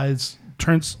franchise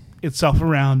turns itself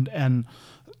around, and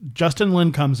Justin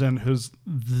Lin comes in, who's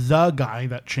the guy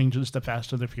that changes the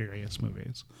Fast and the Furious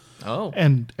movies, Oh,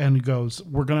 and goes,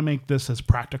 "We're going to make this as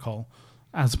practical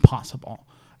as possible."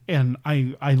 And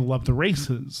I love the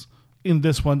races in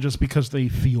this one just because they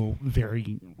feel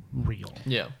very real.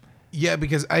 yeah. Yeah,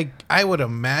 because I would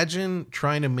imagine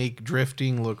trying to make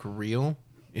drifting look real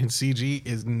in CG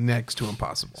is next to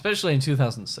impossible. Especially in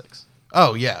 2006.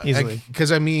 Oh yeah, Easily.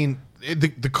 because I mean,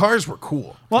 the cars were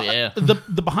cool. Well, Yeah. the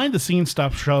behind the scenes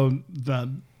stuff showed that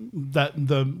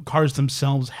the cars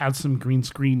themselves had some green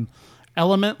screen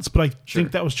elements, but I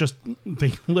think that was just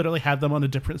they literally had them on a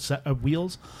different set of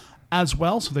wheels as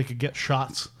well, so they could get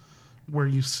shots where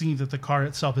you see that the car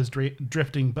itself is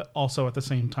drifting, but also at the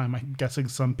same time, I'm guessing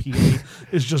some PA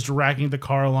is just dragging the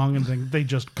car along and then they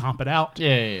just comp it out.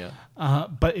 Yeah.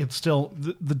 But it's still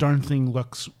the darn thing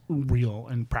looks real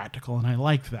and practical, and I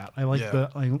like that. I like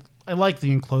I like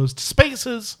the enclosed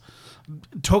spaces.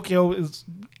 Tokyo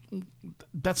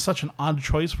that's such an odd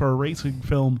choice for a racing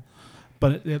film,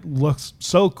 but it looks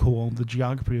so cool. The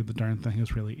geography of the darn thing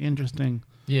is really interesting.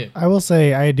 Yeah. I will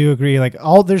say I do agree. Like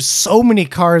there's so many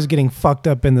cars getting fucked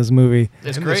up in this movie,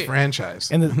 It's in great. this franchise.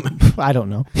 and I don't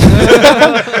know.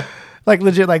 Like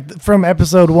legit, like from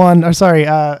episode 1, or sorry,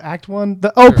 act 1,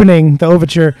 the opening, the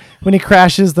overture, when he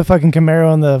crashes the fucking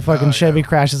Camaro and the fucking Chevy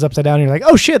crashes upside down, and you're like,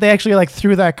 oh shit, they actually like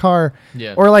threw that car.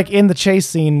 Yeah. Or like in the chase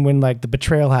scene when like the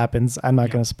betrayal happens. I'm not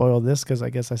going to spoil this because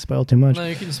I guess I spoiled too much. No,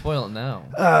 you can spoil it now.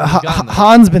 We've gotten there.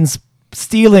 Han's been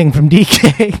stealing from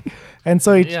DK, and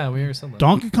so he Yeah, we hear something.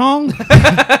 Donkey Kong?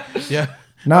 Yeah.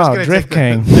 no gonna Drift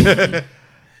take King.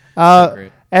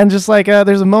 Great. And just like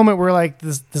there's a moment where like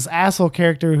this asshole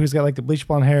character who's got like the bleach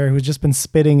blonde hair who's just been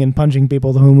spitting and punching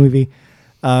people the whole movie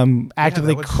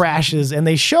actively was- crashes, and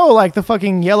they show like the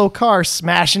fucking yellow car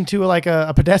smash into like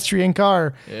a pedestrian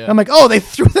car. Yeah. I'm like, oh, they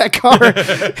threw that car.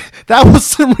 That was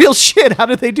some real shit. How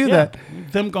did they do that?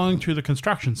 Them going through the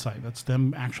construction site. That's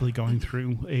them actually going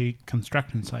through a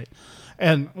construction site.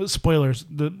 And spoilers,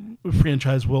 the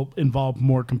franchise will involve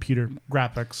more computer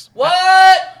graphics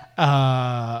What?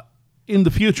 in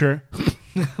the future.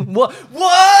 What?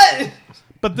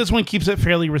 But this one keeps it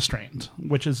fairly restrained,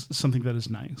 which is something that is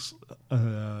nice.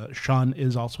 Sean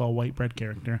is also a white bread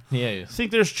character. Yeah. I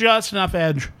think there's just enough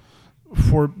edge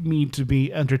for me to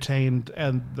be entertained,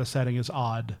 and the setting is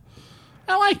odd.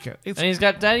 I like it. And he's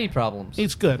got daddy problems.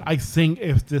 It's good. I think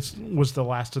if this was the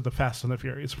last of the Fast and the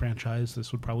Furious franchise,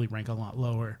 this would probably rank a lot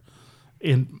lower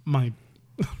in my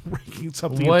rankings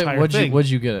of the entire thing. What'd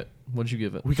you get it? What'd you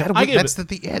give it? We gotta I wait. give That's at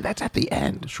the end. That's at the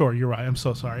end. Sure, you're right. I'm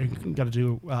so sorry. Got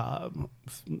to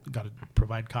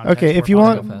provide context. Okay, for if you it.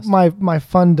 go want fast. my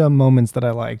fun dumb moments that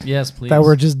I liked, Yes, please. that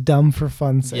were just dumb for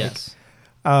fun's sake. Yes.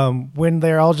 When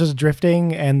they're all just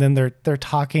drifting and then they're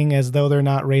talking as though they're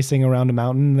not racing around a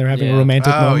mountain, they're having Yeah. a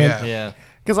romantic Oh, moment. yeah. Yeah.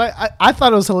 Because I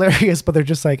thought it was hilarious, but they're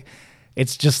just like,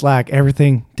 it's just like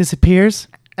everything disappears.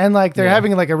 And like they're Yeah.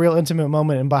 having like a real intimate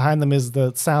moment, and behind them is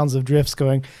the sounds of drifts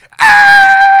going,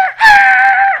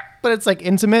 but it's like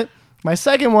intimate. My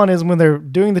second one is when they're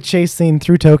doing the chase scene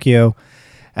through Tokyo,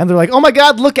 and they're like, oh my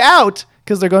God, look out.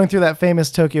 Because they're going through that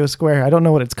famous Tokyo Square. I don't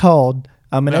know what it's called.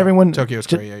 And No, everyone Tokyo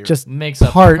Square, yeah, you're just Makes a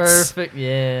parts perfect.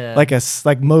 Yeah.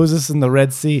 like Moses in the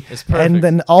Red Sea. It's perfect. And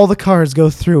then all the cars go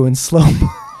through in slow mo.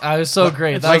 I was so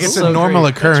great. It's That like was it's so a normal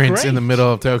great. occurrence great. in the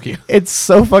middle of Tokyo. It's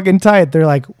so fucking tight. They're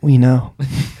like, we know.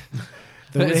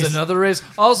 The It's race- another race.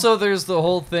 Also, there's the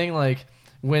whole thing like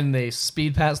when they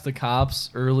speed past the cops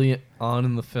early on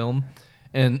in the film,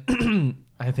 and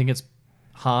I think it's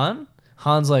Han.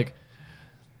 Han's like,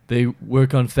 they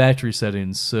work on factory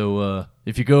settings, so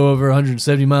if you go over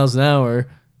 170 miles an hour,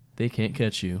 they can't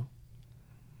catch you.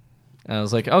 And I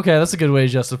was like, okay, that's a good way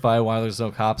to justify why there's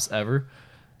no cops ever.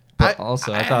 But I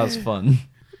thought it was fun.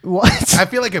 What? I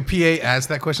feel like a PA asked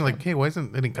that question, like, "Hey, why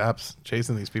isn't any cops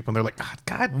chasing these people?" And they're like,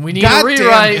 God, We need God a damn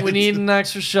rewrite. it." We need an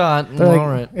extra shot. They're like, All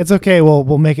right. it's okay.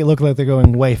 We'll make it look like they're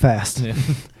going way fast. Yeah.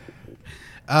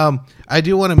 I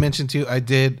do want to mention too. I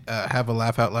did have a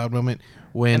laugh out loud moment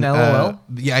when An LOL?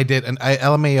 yeah, I did. And I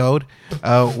LMAO'd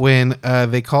when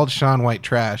they called Shaun White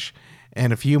trash.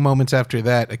 And a few moments after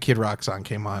that, a Kid Rock song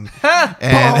came on.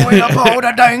 And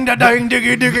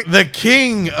the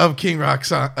king of Kid Rock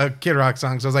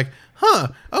songs. I was like, huh,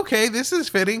 okay, this is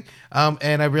fitting.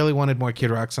 And I really wanted more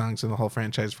Kid Rock songs in the whole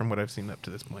franchise from what I've seen up to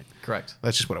this point. Correct.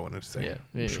 That's just what I wanted to say.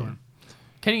 Yeah. Sure.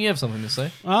 Kenny, you have something to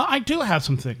say? I do have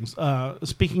some things.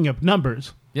 Speaking of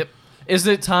numbers, Yep. Is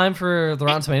it time for the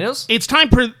Rotten Tomatoes? it's time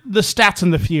for the Stats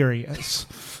and the Furious.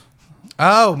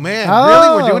 Oh, man. Oh.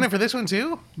 Really? We're doing it for this one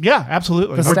too? Yeah,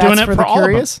 absolutely. The We're Stats doing it for for the all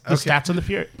Curious? of them. The Stats and the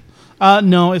Furious.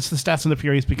 No, it's the Stats and the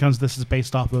Furious because this is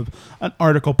based off of an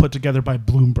article put together by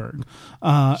Bloomberg.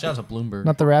 Shout out to Bloomberg.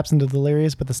 Not the Raps and the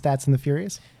Delirious, but the Stats and the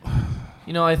Furious.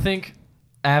 You know, I think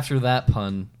after that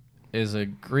pun is a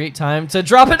great time to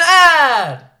drop an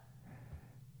ad.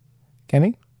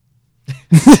 Kenny?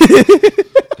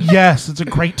 Yes, it's a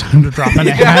great time to drop an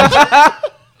ad.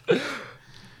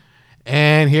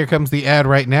 And here comes the ad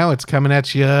right now. It's coming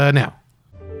at you now.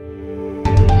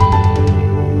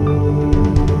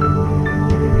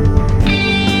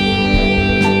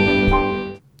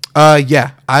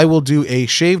 Yeah, I will do a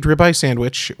shaved ribeye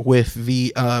sandwich with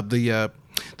the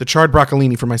charred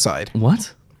broccolini for my side.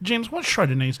 What? James, what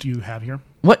Chardonnays do you have here?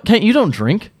 What? You don't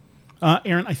drink?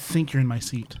 Aaron, I think you're in my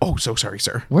seat. Oh, so sorry,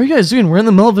 sir. What are you guys doing? We're in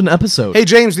the middle of an episode. Hey,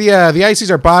 James, the ices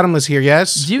are bottomless here,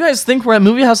 yes? Do you guys think we're at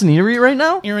Movie House and Eatery right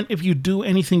now? Aaron, if you do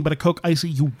anything but a Coke Icy,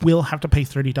 you will have to pay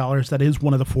 $30. That is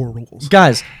one of the 4 rules.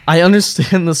 Guys, I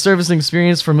understand the servicing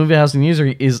experience for Movie House and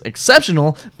Eatery is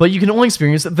exceptional, but you can only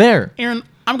experience it there. Aaron,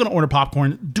 I'm going to order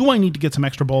popcorn. Do I need to get some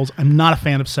extra bowls? I'm not a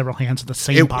fan of several hands at the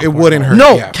same popcorn. It wouldn't bowl. hurt.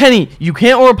 No, Yeah. Kenny, you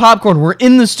can't order popcorn. We're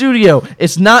in the studio.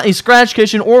 It's not a scratch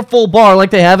kitchen or full bar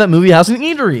like they have at Movie House and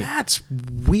Eatery. That's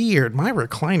weird. My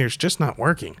recliner's just not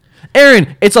working.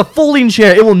 Aaron, it's a folding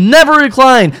chair. It will never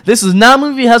recline. This is not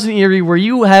Movie House and Eatery where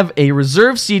you have a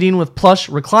reserved seating with plush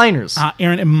recliners.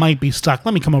 Aaron, it might be stuck.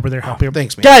 Let me come over there and help you.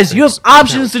 Thanks, man. Guys, you have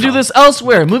options to do this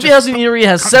elsewhere. Movie House and Eatery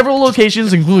has several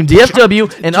locations, including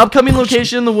DFW, an upcoming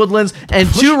location in the Woodlands,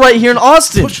 and 2 right here in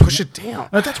Austin. Push it down.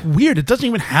 That's weird. It doesn't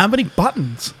even have any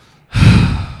buttons.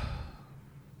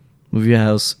 Movie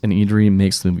House and Eatery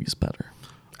makes the movies better.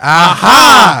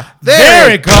 Aha!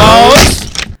 There it goes.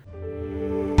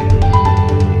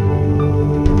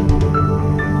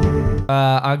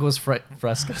 Aguas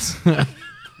Frescas.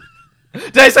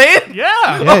 Did I say it? Yeah.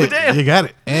 Oh, damn. You got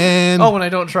it. And Oh, when I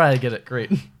don't try, I get it.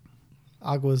 Great.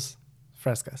 Aguas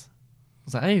frescas.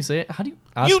 Is that how you say it? How do you...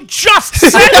 You just said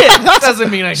it. That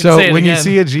doesn't mean I can so say it when again. you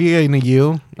see a G and a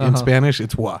U in Spanish,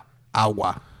 it's wa.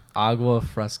 Agua. Agua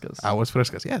Frescas. Aguas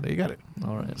frescas. Yeah, there you got it.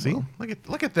 All right. See? well.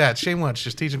 Look at that. Shame Watch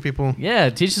just teaching people. Yeah,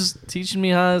 teaching me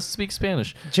how to speak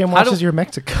Spanish. Jim How watches do- your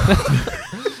Mexico.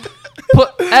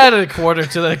 Add a quarter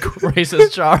to the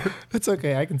racist jar. It's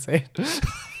okay. I can say it.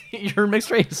 You're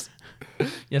mixed race.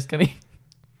 Yes, Kenny.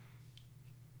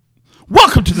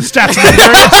 Welcome to the Stats and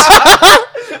Lyrics.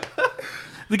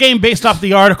 The game based off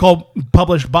the article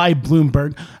published by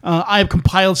Bloomberg. I have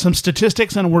compiled some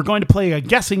statistics, and we're going to play a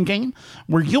guessing game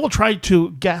where you will try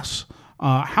to guess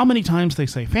how many times they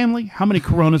say family, how many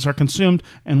Coronas are consumed,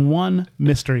 and one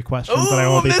mystery question that I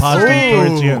will be positing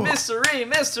towards you.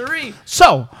 Mystery.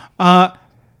 So,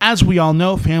 as we all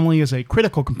know, family is a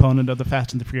critical component of the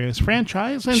Fast and the Furious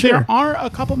franchise, and Sure. there are a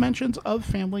couple mentions of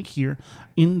family here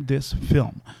in this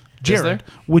film. Jared, there?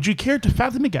 would you care to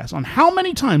fathom a guess on how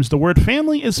many times the word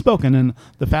family is spoken in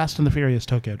the Fast and the Furious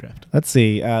Tokyo Drift? Let's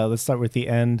see. Let's start with the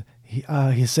end.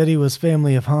 He said he was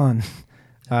family of Han.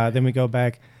 Then we go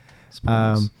back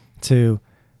to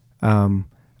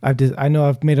I know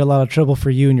I've made a lot of trouble for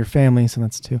you and your family, so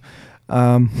that's 2.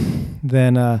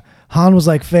 Then Han was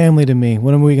like family to me.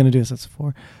 What are we gonna do? So that's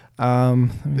 4.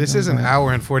 This is an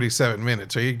hour and 47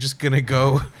 minutes. Are you just going to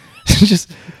go?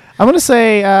 Just I'm gonna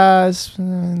say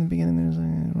in the beginning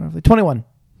there's roughly 21.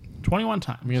 21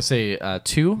 times. I'm gonna say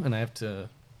 2, and I have to.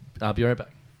 I'll be right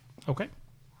back. Okay.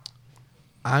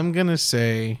 I'm going to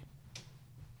say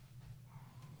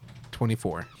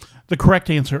 24. The correct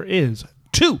answer is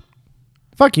 2.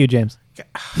 Fuck you, James.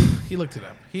 He looked it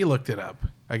up.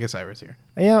 I guess I was here.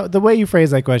 Yeah, the way you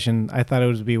phrased that question, I thought it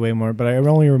would be way more, but I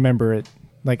only remember it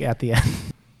like at the end.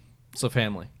 So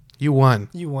family. You won.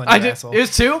 You won. I did. It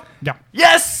was 2. Yeah.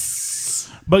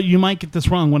 Yes. But you might get this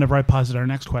wrong whenever I posit our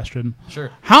next question. Sure.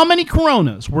 How many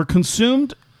Coronas were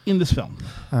consumed in this film?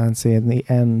 And see, in the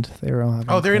end, they were all having.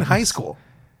 Oh, they're in Coronas. high school.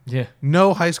 Yeah.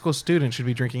 No high school student should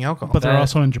be drinking alcohol. But they're That-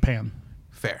 also in Japan.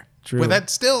 Fair. True. But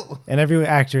that's still. And every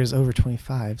actor is over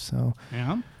 25, so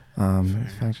Yeah.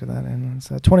 factor that in. It's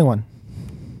 21.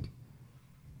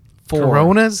 4.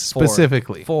 Coronas 4.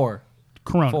 specifically. 4.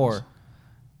 Coronas. 4.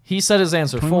 He said his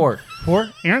answer. 4. 4.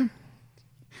 Aaron?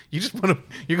 You just want to.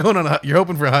 You're going on. You're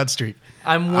hoping for a hot streak.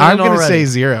 I'm winning I'm going to already.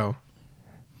 say 0.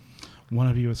 One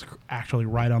of you is actually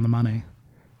right on the money.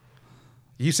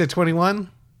 You said 21.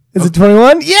 Is it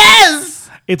 21? Yes!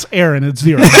 It's Aaron. It's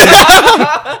 0.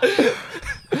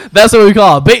 That's what we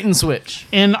call a bait and switch.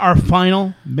 In our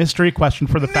final mystery question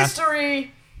for the Fast...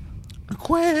 Mystery.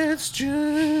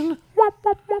 Question.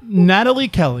 Natalie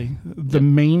Kelly, the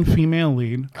main female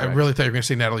lead, I really thought you were going to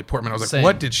say Natalie Portman. I was like, Same.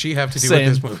 what did she have to do Same.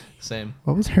 with this movie? Same.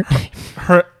 What was her name?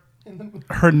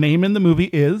 her name in the movie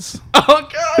is... Oh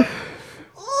God.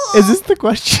 Is this the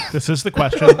question? This is the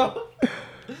question.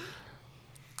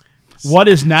 What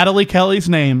is Natalie Kelly's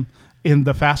name in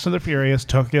the Fast and the Furious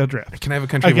Tokyo Drift? Can I have a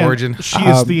country Again, of origin? She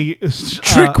is the...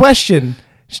 Trick question.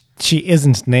 She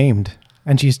isn't named,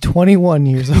 and she's 21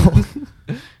 years old.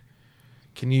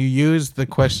 Can you use the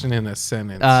question in a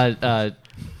sentence?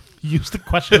 Use the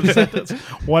question sentence.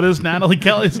 What is Natalie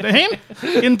Kelly's name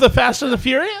in the Fast and the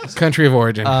Furious? country of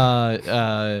origin.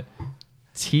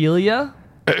 Telia.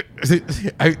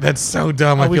 That's so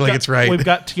dumb. I feel like it's right. We've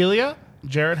got Telia.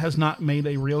 Jared has not made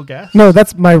a real guess. No,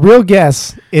 that's my real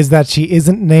guess is that she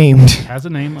isn't named. Has a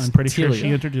name. I'm pretty sure Telia. she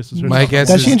introduces herself. My guess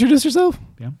Does is she introduce herself?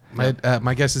 Yeah.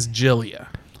 my guess is Jillia.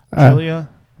 Julia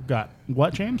got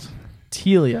what, James?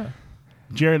 Telia.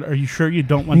 Jared, are you sure you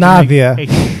don't want Nadia. to make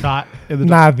a shot in the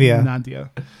Nadia.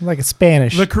 Nadia. Like a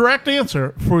Spanish. The correct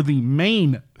answer for the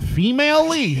main female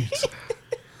lead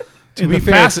in be the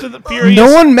fair, Fast it's- and the Furious.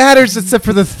 No one matters except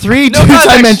for the three dudes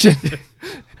I context. mentioned.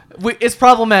 It's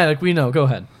problematic. We know. Go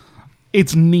ahead.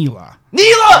 It's Neela. Neela!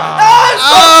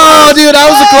 Oh, dude, I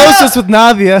was the closest with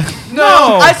Nadia.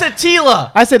 No! I said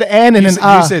Tila, I said N and You, an said,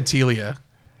 A. you said Telia.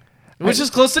 which is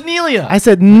close to Nelia. I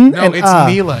said N No, and it's A.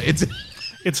 Neela. It's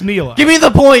It's Neela. Give me the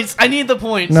points. I need the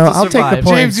points. No, to I'll take the survive.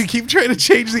 point. James. You keep trying to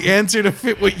change the answer to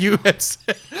fit what you had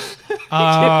said.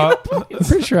 I'm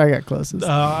pretty sure I got closest.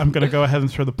 I'm going to go ahead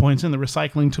and throw the points in the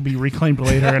recycling to be reclaimed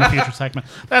later in a future segment.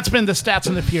 That's been the Stats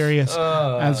and the Furious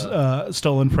as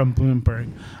stolen from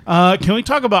Bloomberg. Can we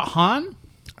talk about Han?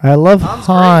 I love Han's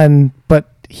Han, but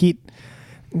he.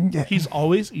 He's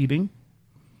always eating.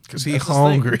 Because he's That's his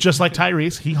hungry. Just like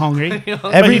Tyrese, he's hungry. but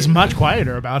Every- he's much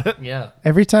quieter about it. Yeah.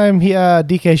 Every time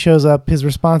DK shows up, his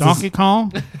response Donkey is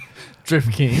Kong.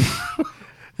 Drift King.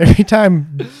 every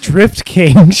time Drift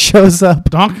King shows up.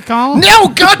 Donkey Kong. No,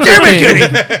 goddamn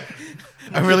it!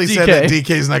 I really said DK. that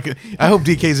DK's not good. I hope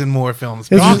DK's in more films.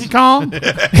 It's Donkey Kong.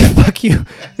 Fuck you.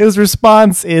 His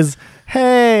response is,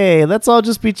 "Hey, let's all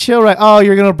just be chill, right? Oh,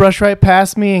 you're gonna brush right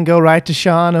past me and go right to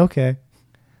Sean? Okay."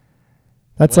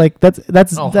 That's What? like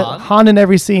that's Oh, that Han? Han in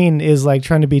every scene is like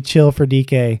trying to be chill for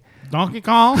DK, Donkey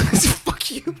Kong.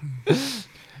 Fuck you.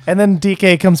 and then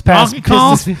DK comes past. Donkey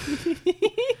Kong.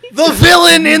 The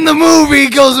villain in the movie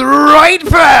goes right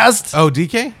past. Oh,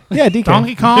 DK? Yeah, DK.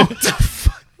 Donkey Kong.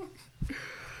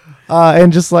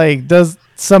 And just like does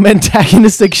some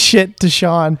antagonistic shit to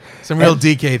Sean. Some real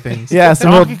DK things. Yeah,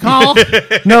 some Donkey real, Kong.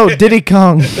 no Diddy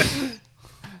Kong.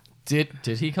 Did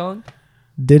he Kong?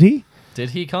 Did he?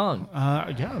 Did he Kong?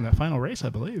 Yeah, in that final race, I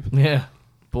believe. Yeah.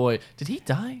 Boy, did he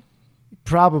die?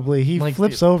 Probably. He Like,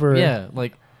 flips over. Yeah.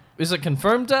 Like, is it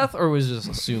confirmed death or was it just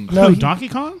assumed? No, Who, he- Donkey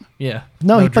Kong? Yeah.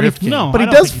 No, No, he, but Drift he, King. No, but I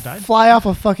he don't does think he died. fly off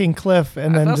a fucking cliff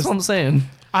and then That's just. what I'm saying.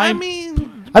 I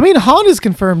mean, I mean, Han is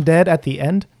confirmed dead at the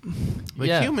end. the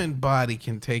Yeah. human body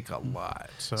can take a lot.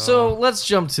 So, So let's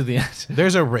jump to the end.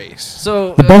 there's a race.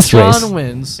 So The bus Sean race.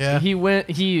 wins. Yeah.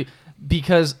 He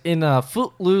because in a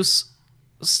Footloose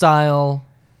style,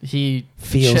 he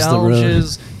Feels the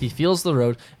challenges. He feels the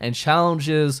road and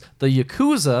challenges the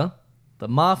Yakuza, the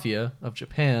mafia of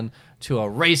Japan, to a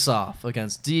race off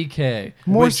against DK.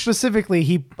 More Which- specifically,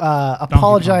 he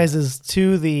apologizes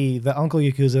to the Uncle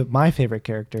Yakuza, my favorite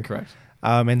character. Correct.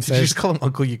 And Did you says, just call him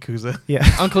Uncle Yakuza? "Yeah,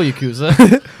 Uncle Yakuza.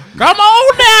 Come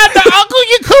on down to Uncle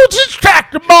Yakuza's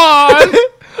tractor barn.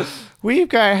 we've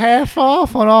got half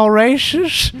off on all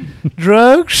races,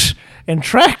 drugs, and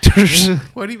tractors."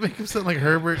 Why do you make him sound like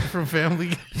Herbert from Family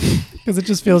Guy? Because it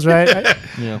just feels right.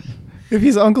 Yeah. If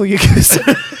he's Uncle Yakuza,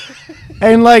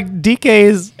 and DK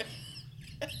is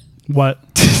What?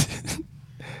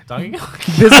 Donkey Kong.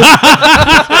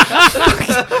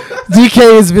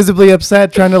 DK is visibly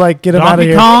upset, trying to get him out of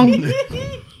Donkey here.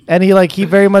 Kong. And he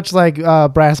very much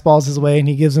brass balls his way, and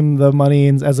he gives him the money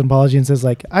as an apology and says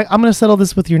I'm going to settle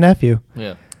this with your nephew.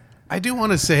 Yeah. I do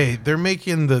want to say they're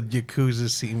making the Yakuza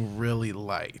seem really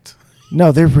light.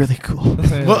 No, they're really cool.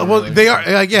 Well, they are.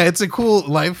 Yeah, it's a cool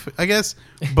life, I guess.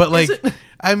 But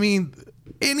I mean,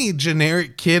 any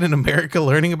generic kid in America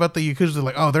learning about the Yakuza, they're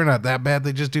like, oh, they're not that bad.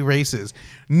 They just do races.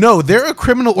 No, they're a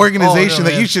criminal organization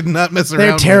that yeah. you should not mess around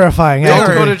They're with. terrifying. They have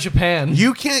to actually. go to Japan.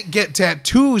 You can't get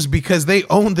tattoos because they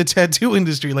own the tattoo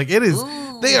industry. It is.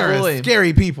 They are boy.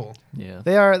 scary people. Yeah.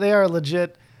 They are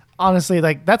legit. Honestly,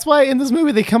 that's why in this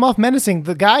movie they come off menacing.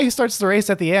 The guy who starts the race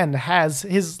at the end has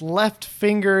his left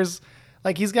fingers,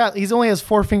 he's only has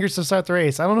 4 fingers to start the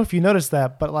race. I don't know if you noticed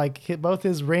that, but both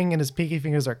his ring and his pinky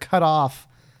fingers are cut off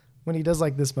when he does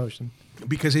this motion.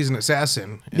 Because he's an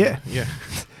assassin. Yeah. Yeah.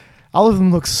 All of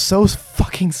them look so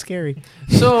fucking scary.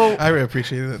 So I really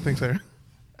appreciate that. Thanks, Aaron.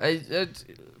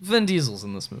 Vin Diesel's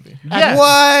in this movie.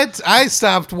 What? I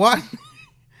stopped watching.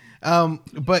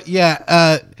 But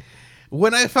yeah,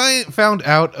 when I found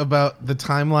out about the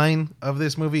timeline of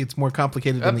this movie, it's more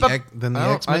complicated than the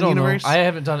X-Men universe. I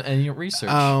haven't done any research.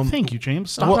 Thank you,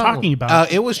 James. Stop talking about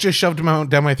it. It was just shoved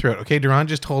down my throat. Okay, Duran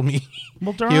just told me.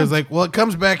 Well, He Duran- was like, "Well, it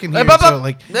comes back in here." but-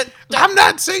 So I'm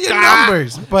not saying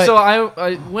numbers, but so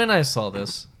I when I saw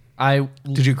this,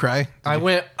 did you cry? I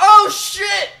went, oh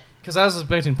shit, because I was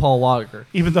expecting Paul Walker.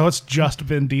 Even though it's just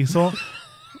Vin Diesel,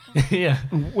 Yeah.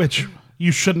 which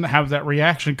you shouldn't have that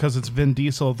reaction because it's Vin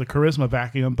Diesel, the charisma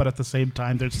vacuum. But at the same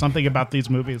time, there's something about these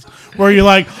movies where you're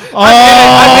like,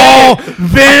 oh,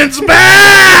 Vin's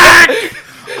back!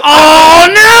 Oh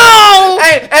no!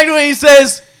 Hey, and when he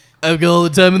says, "I've got all the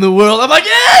time in the world," I'm like,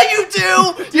 "Yeah, you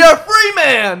do. You're a free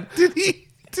man."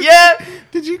 Yeah.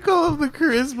 Did you call him the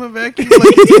charisma vacuum?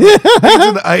 Like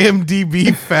he's an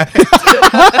IMDb fact.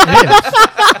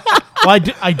 Well,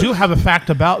 I do have a fact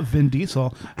about Vin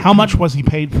Diesel. How much was he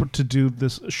paid to do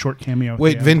this short cameo?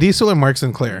 Wait, here? Vin Diesel or Mark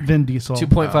Sinclair? Vin Diesel.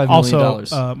 $2.5 million.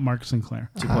 Also, Mark Sinclair.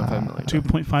 $2.5 million.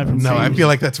 2.5 from No, I James. feel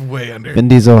like that's way under. Vin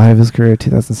Diesel had his career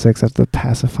 2006 after the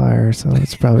pacifier, so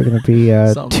it's probably going to be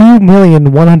Something.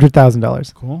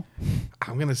 $2,100,000. Cool.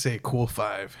 I'm gonna say cool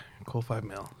 5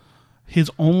 mil.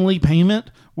 His only payment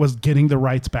was getting the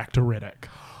rights back to Riddick.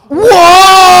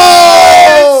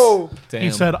 Whoa! Damn.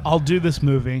 He said, "I'll do this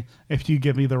movie if you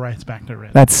give me the rights back to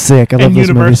Riddick." That's sick. I love And those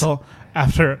Universal,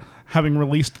 after having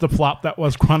released the flop that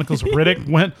was Chronicles of Riddick,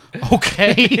 went,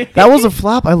 "Okay." movies. That was a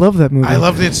flop. I love that movie. I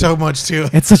loved it so much too.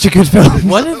 It's such a good film.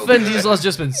 What if Vin Diesel has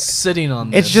just been sitting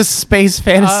on this? It's just space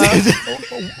fantasy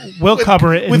We'll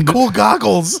cover it. With cool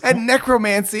goggles. and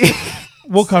necromancy.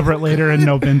 We'll cover it later in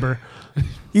November.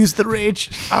 Use the rage.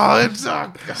 Oh, it's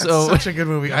God, So- such a good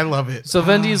movie. I love it. So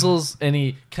Vin Diesel's, and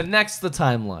he connects the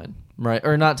timeline, right?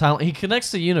 Or not timeline. He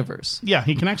connects the universe. Yeah,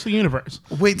 he connects the universe.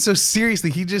 Wait, so seriously,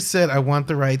 he just said, "I want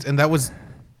the rights," and that was.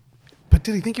 But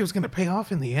did he think it was going to pay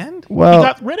off in the end? He Well,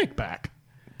 got Riddick back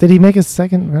did he make a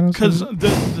second Reynolds because movie?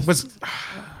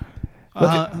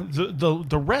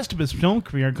 the rest of his film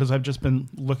career. Because I've just been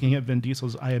looking at Vin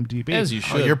Diesel's IMDb. As you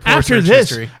Oh, should. your poor After search this,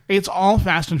 history. it's all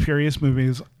Fast and Furious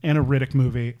movies and a Riddick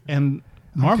movie and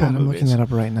Marvel God, I'm looking movies, that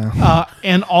up right now.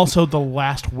 and also The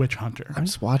Last Witch Hunter. I'm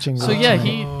just watching. So yeah,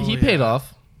 he paid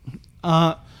off.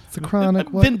 It's a chronic.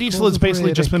 Vin Diesel has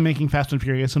basically just been making Fast and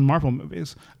Furious and Marvel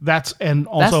movies. That's and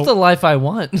also That's the life I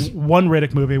want. one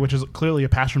Riddick movie, which is clearly a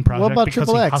passion project about because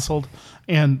Triple he X? hustled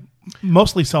and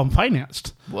mostly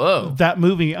self-financed Whoa. that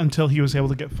movie until he was able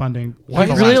to get funding. Why at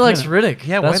the He really last likes minute. Riddick.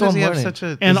 Yeah, That's why what does he I'm have learning. such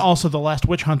a? And also The Last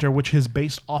Witch Hunter, which is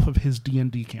based off of his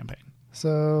D&D campaign.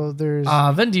 So there's.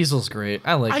 Vin Diesel's great.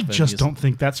 I like. I Vin just Diesel. don't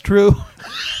think that's true.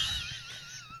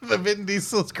 the Vin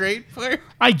Diesel's great part.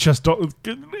 I just don't.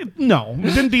 No,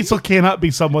 Vin Diesel cannot be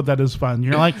someone that is fun.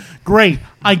 You're like, great,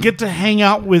 I get to hang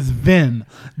out with Vin.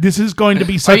 This is going to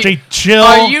be such you- a chill.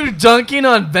 Are you dunking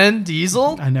on Vin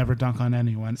Diesel? I never dunk on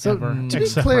anyone So, ever, to be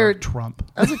except clear- for Trump.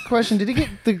 As a question, did he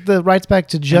get the rights back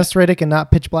to just Riddick and not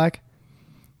Pitch Black?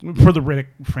 For the Riddick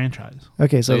franchise,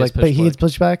 Okay, so So he like, has but Pitch he gets Black.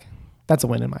 Pitch Black. That's a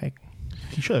win in my.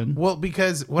 he should. Well,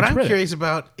 because what It's I'm Riddick. curious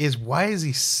about is why is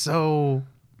he so?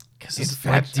 Because it's infat-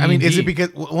 like I mean, is D&D. it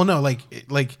because? Well, no, like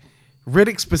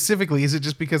Riddick specifically. Is it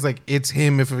just because like it's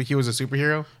him if he was a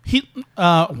superhero? He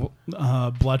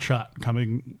Bloodshot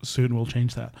coming soon will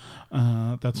change that.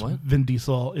 That's What? Vin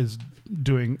Diesel is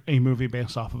doing a movie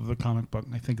based off of the comic book.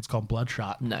 I think it's called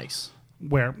Bloodshot, Nice.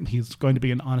 where he's going to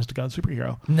be an honest to god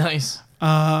superhero. Nice.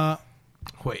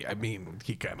 Wait, I mean,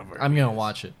 he kind of. I'm gonna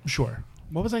watch it Sure.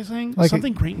 What was I saying? Like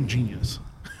Something great and genius.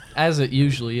 as it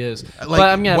usually is. like but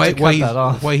I'm gonna have to cut he's, that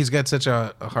off. why he's got such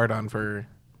a hard on for.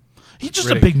 He's just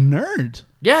Riddick. a big nerd.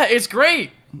 Yeah, it's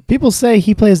great. People say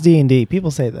he plays D&D.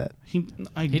 People say that. He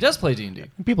does play D&D.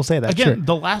 People say that. Again, Sure.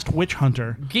 The Last Witch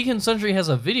Hunter. Geek and Sundry has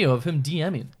a video of him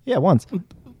DMing. Yeah, once.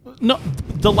 No,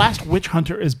 The Last Witch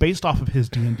Hunter is based off of his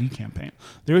D&D campaign.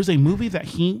 There is a movie that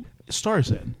he stars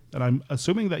in that I'm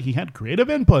assuming that he had creative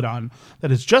input on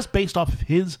that is just based off of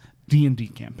his D&D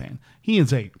campaign. He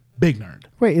is a big nerd.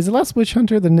 Wait, is The Last Witch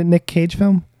Hunter the Nick Cage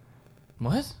film?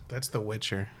 What? That's The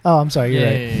Witcher. Oh, I'm sorry. You're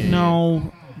right.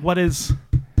 No, what is...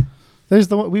 There's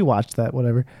the one we watched that.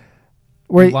 Whatever. You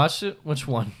Where watched it? Which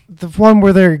one? the one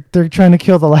where they're trying to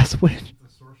kill the last witch.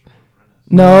 It's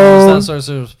No, not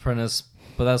Sorcerer's Apprentice,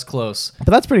 but that's close. but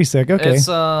that's pretty sick. Okay. It's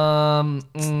So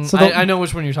I know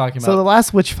which one you're talking So the about.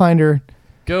 last witch finder.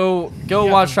 Go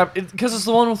watch Trap because it's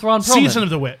the one with Ron Perlman. Season of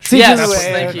the Witch. Season Yes, of the Witch,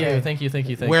 thank okay. you, thank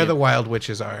you. Where the wild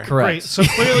witches are. correct. Right. So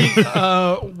clearly,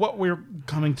 what we're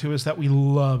coming to is that we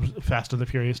loved Fast and the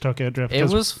Furious Tokyo Drift. It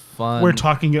 'cause was fun. We're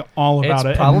talking all about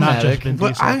It's it, and not problematic. just Vin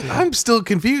But Diesel. I'm still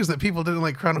confused that people didn't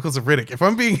like Chronicles of Riddick. If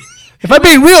I'm being, If I'm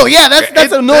being real, yeah,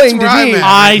 that's annoying where to I'm me. at.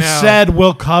 I now. said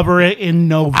we'll cover it in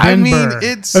November. I mean,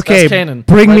 it's Okay, canon.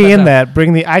 bring Write me that in down. that.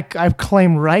 Bring the. I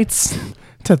claim rights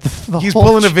to the he's whole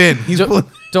pulling a Vin. He's pulling.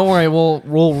 Don't worry, we'll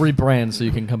rebrand so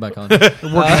you can come back on.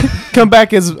 Come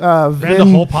back as And the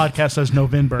Vin. whole podcast says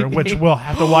November, which we'll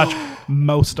have to watch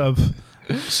most of.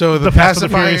 So the Fast and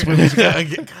the pacifier. Furious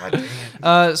movies. God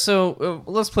damn. So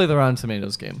let's play the Rotten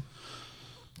Tomatoes game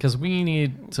because we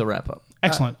need to wrap up.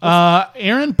 Excellent.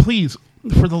 Aaron, please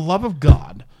for the love of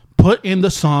God, put in the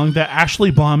song that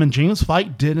Ashley Blum and James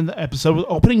Fight did in the episode with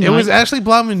opening It night. was Ashley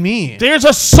Blum and me. There's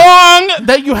a song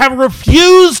that you have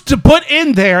refused to put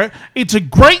in there. It's a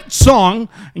great song,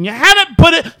 and you haven't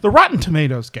put it. The Rotten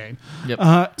Tomatoes game.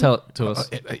 Yep. Tell it to us.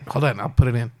 Hold on, I'll put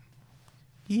it in.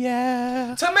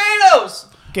 Yeah. Tomatoes.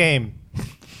 Game.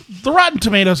 The Rotten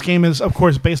Tomatoes game is, of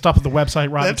course, based off of the website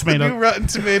Rotten That's the Tomatoes. new Rotten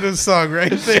Tomatoes song right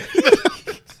there.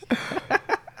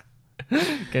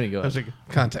 Can you go ahead?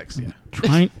 Context.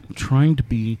 Trying to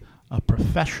be a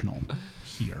professional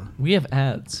here. We have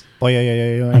ads. Oh,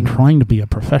 yeah. I'm trying to be a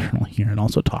professional here and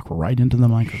also talk right into the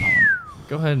microphone.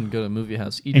 Go ahead and go to Movie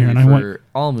House Aaron, Eatery I for want-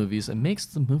 all movies. It makes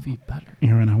the movie better.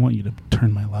 Aaron, I want you to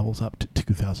turn my levels up to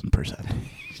 2,000%.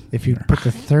 If you put the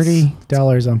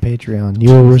 $30 on Patreon, you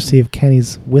will receive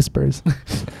Kenny's whispers.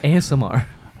 ASMR.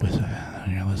 Listen to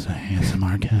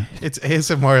ASMR cat. It's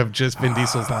ASMR of just Vin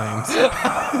Diesel's lines.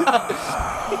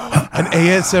 An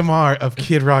ASMR of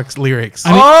Kid Rock's lyrics.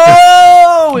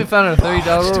 Oh, we found our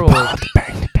 $30 reward.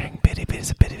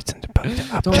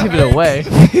 Don't give it away.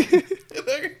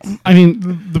 I mean,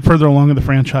 the further along in the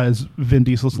franchise, Vin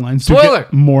Diesel's lines do Spoiler!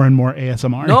 get more and more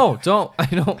ASMR. No, don't. I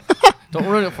don't. Don't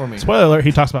ruin it for me. Spoiler alert,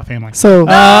 he talks about family. So,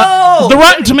 The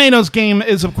Rotten Tomatoes game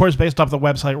is, of course, based off the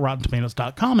website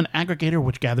RottenTomatoes.com, an aggregator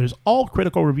which gathers all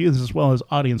critical reviews as well as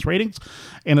audience ratings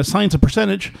and assigns a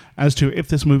percentage as to if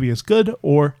this movie is good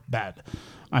or bad.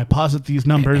 I posit these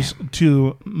numbers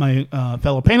to my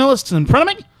fellow panelists in front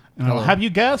of me, and I'll have you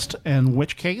guessed, in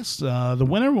which case the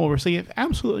winner will receive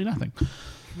absolutely nothing.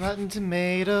 Rotten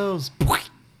Tomatoes.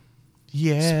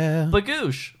 Yeah.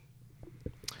 Bagoosh.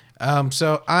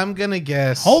 So I'm gonna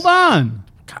guess. Hold on.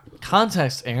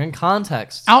 Context, Aaron.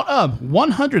 Context. Out of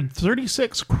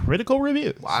 136 critical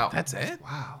reviews. Wow. That's it.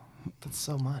 Wow. That's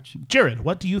so much. Jared,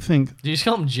 what do you think? Did you just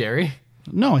call him Jerry?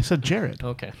 No, I said Jared.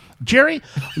 Okay. Jerry,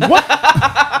 what?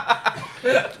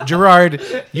 Gerard,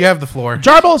 you have the floor.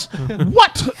 Jarbles,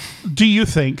 what do you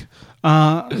think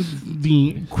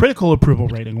the critical approval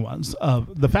rating was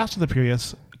of The Fast and the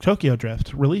Furious Tokyo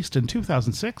Drift, released in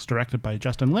 2006, directed by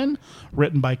Justin Lin,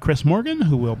 written by Chris Morgan,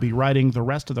 who will be writing the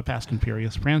rest of the Fast and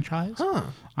Furious franchise. Huh.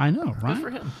 I know, right? for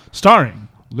him. Starring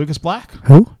Lucas Black,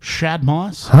 Who? Shad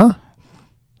Moss, Huh?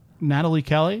 Natalie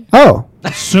Kelly, Oh.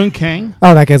 Sun Kang,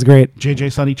 Oh, that guy's great.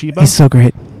 JJ Sonny Chiba, He's so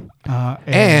great.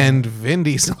 And Vin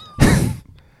Diesel. Oh,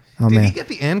 Did man. he get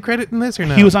the end credit in this or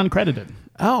no? he was uncredited.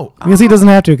 Oh. Because he doesn't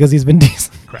have to, because he's been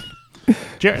decent. Correct.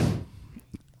 Jared,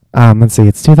 Let's see.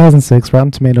 It's 2006.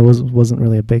 Rotten Tomato wasn't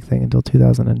really a big thing until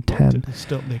 2010.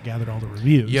 still they gathered all the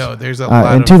reviews. Yo, there's a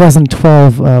lot In of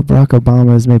 2012, Barack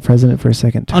Obama was made president for a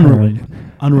second term.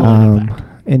 Unrelated fact.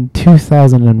 In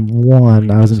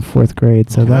 2001, I was in fourth grade,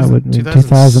 so that would mean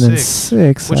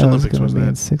 2006. Which I Olympics gonna was be in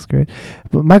that? sixth grade.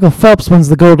 But Michael Phelps wins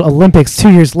the gold Olympics 2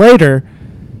 years later.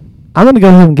 I'm going to go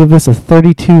ahead and give this a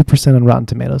 32% on Rotten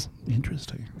Tomatoes.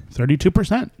 Interesting.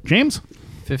 32%. James?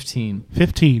 15.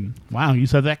 15. Wow, you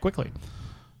said that quickly.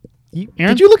 Aaron?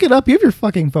 Did you look it up? You have your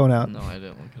fucking phone out. No, I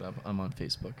didn't look it up. I'm on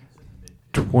Facebook.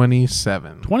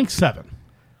 27. 27.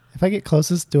 If I get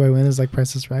closest, do I win? Is like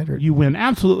Price is Right? Or You win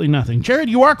absolutely nothing. Jared,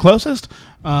 you are closest.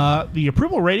 The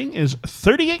approval rating is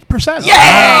 38%.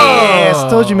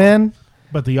 Yes, told you, man.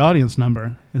 But the audience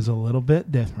number is a little bit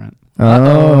different.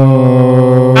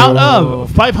 Oh. Out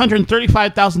of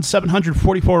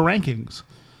 535,744 rankings,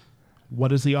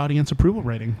 what is the audience approval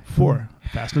rating for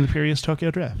Fast and the Furious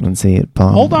Tokyo Drift? Let's see it.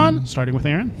 Hold on. Starting with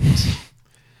Aaron.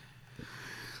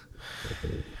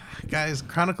 Guys,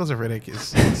 Chronicles of Riddick is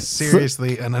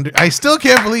seriously an under. I still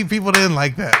can't believe people didn't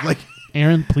like that. Like,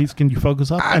 Aaron, please, can you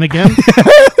focus up? And again,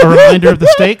 a reminder of the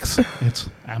stakes. It's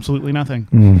absolutely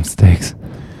nothing. Stakes.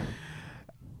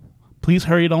 Please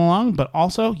hurry it along, but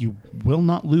also you will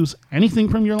not lose anything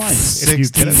from your life if you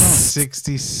get it wrong.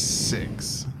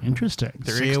 66. Interesting.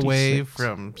 3 away 66.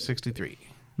 from 63.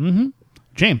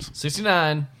 James.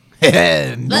 69.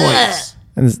 Noise.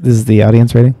 And this is the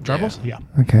audience rating? Jarbles? Yeah.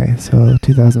 Okay, so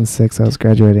 2006, I was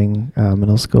graduating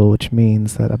middle school, which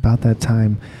means that about that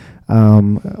time,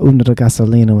 Una de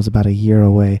Gasolina was about a year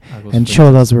away, and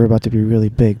Cholos were about to be really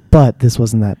big, but this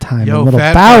wasn't that time. Yo, And little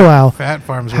Fat Bow Wow, Fat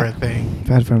Farms were a thing.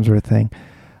 Fat Farms were a thing.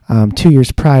 2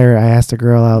 years prior, I asked a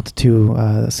girl out to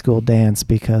a school dance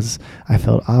because I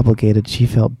felt obligated. She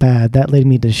felt bad. That led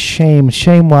me to shame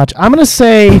watch. I'm going to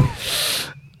say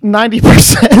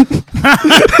 90%.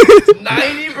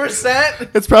 90%?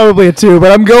 It's probably a 2,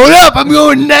 but I'm going up. I'm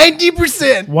going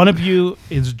 90%. One of you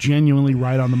is genuinely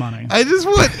right on the money. I just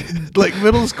want, like,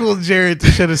 middle school Jared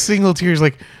to shed a single tear. He's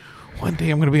like, one day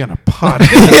I'm going to be on a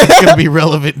podcast that's going to be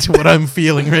relevant to what I'm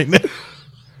feeling right now.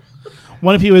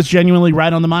 One of you is genuinely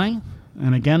right on the money.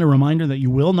 And again, a reminder that you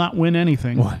will not win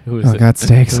anything. Who is Oh it? God,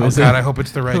 steaks. Who Oh is God, it? I hope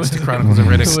it's the rights to Chronicles of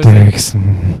Riddick. Who is it? Steaks.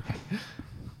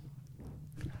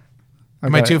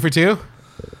 Am I 2 for 2?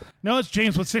 No, it's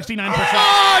James with 69%.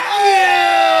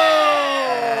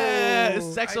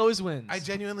 Sex always wins. I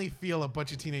genuinely feel a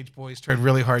bunch of teenage boys tried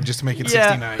really hard just to make it Yeah.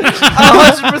 69.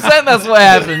 100%. That's what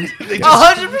happened.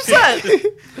 100%.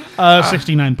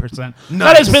 69%. Nice.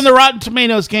 That has been the Rotten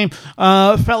Tomatoes game.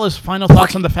 Fellas, final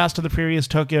thoughts on the Fast and the Furious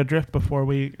Tokyo Drift before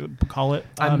we call it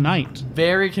a night.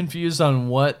 Very confused on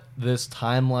what this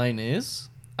timeline is.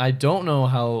 I don't know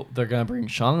how they're gonna bring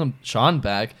Sean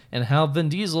back and how Vin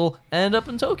Diesel end up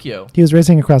in Tokyo. He was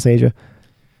racing across Asia.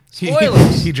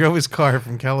 Spoilers. He drove his car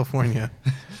from California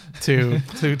to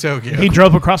Tokyo. He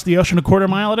drove across the ocean a quarter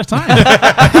mile at a time.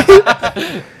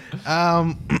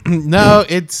 No,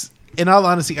 it's, in all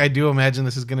honesty, I do imagine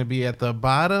this is going to be at the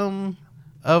bottom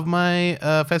of my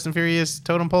Fast and Furious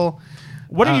totem pole.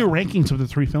 What are your rankings of the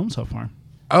 3 films so far?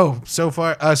 Oh, so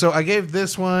far, so I gave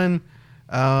this one,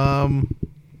 probably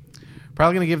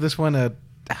going to give this one a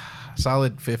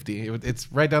solid 50. It's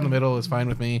right down the middle. It's fine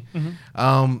with me.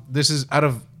 This is, out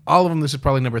of all of them, this is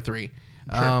probably number 3.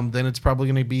 Then it's probably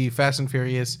going to be Fast and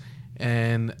Furious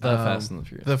and The Fast and the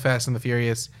Furious. The Fast and the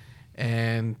Furious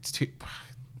and Too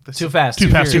Fast, Too Fast, Too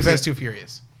Furious. Fast, Too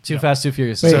Furious. Too Fast, Too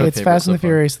Furious. Wait, is my it's favorite Fast and so the far.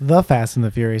 Furious, The Fast and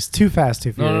the Furious, Too Fast,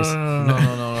 Too Furious.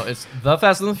 No. It's The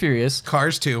Fast and the Furious.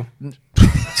 Cars 2.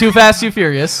 Too Fast, Too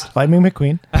Furious. Lightning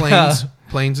McQueen.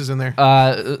 Planes is in there.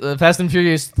 Fast and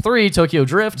Furious 3, Tokyo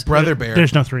Drift. Brother Bear.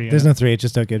 There's no 3 yet. There's no 3, it's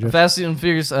just Tokyo Drift. Fast and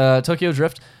Furious Tokyo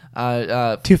Drift.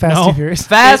 Too Fast, No. Too Furious.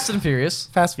 Fast and Furious.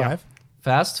 Fast Yeah. 5.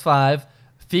 Fast 5.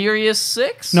 Furious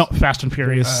 6. No, Fast and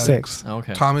Furious. 6.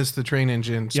 Okay. Thomas the Train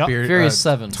Engine. Yep. Spirit, Furious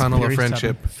 7. Tunnel Furious of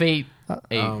Friendship. Fate 8.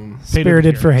 Fate of the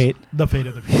Spirited for Furious. Hate. The Fate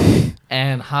of the Furious.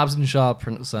 And Hobbs and Shaw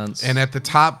presents. And at the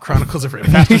top, Chronicles of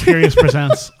Riddick. Fast and Furious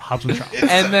presents Hobbs and Shaw.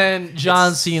 And then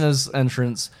John Cena's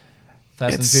entrance.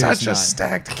 Fast It's and Furious such 9. a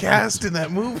stacked cast in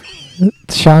that movie.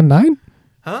 Sean 9?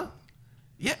 Huh?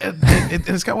 Yeah, and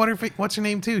it's got what's her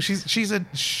name too? She's a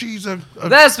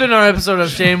That's been our episode of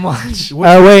Shame Watch.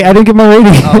 Wait, I didn't get my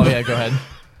rating. Oh yeah, go ahead.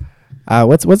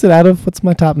 What's it out of? What's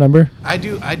my top number? I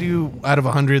do out of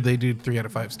 100 they do 3 out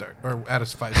of 5 star or out of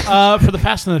 5 stars. For the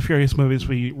Fast and the Furious movies,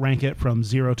 we rank it from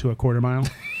 0 to a quarter mile.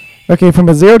 Okay, from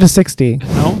a 0 to 60.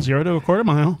 No, 0 to a quarter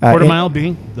mile. Uh, Quarter it- mile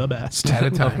being the best. At a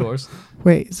Of time. course.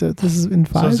 Wait, so this is in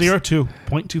So 5? 0 to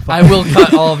 0.25. I will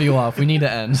cut all of you off. We need to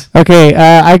end. Okay,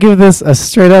 I give this a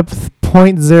straight up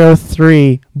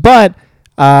 0.03, but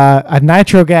a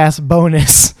nitro gas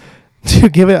bonus to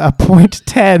give it a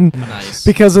 0.10 Nice.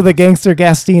 because of the gangster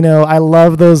Gastino. I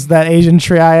love that Asian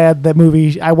triad, that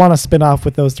movie. I want to spin off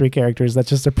with those 3 characters. That's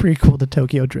just a prequel to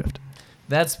Tokyo Drift.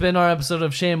 That's been our episode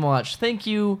of Shame Watch. Thank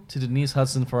you to Denise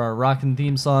Hudson for our rockin'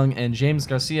 theme song and James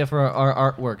Garcia for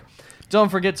our artwork. Don't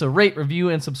forget to rate, review,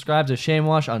 and subscribe to Shame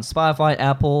Watch on Spotify,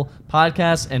 Apple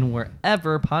Podcasts, and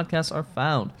wherever podcasts are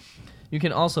found. You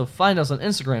can also find us on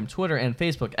Instagram, Twitter, and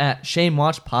Facebook at Shame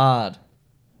Watch Pod.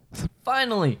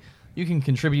 Finally, you can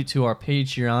contribute to our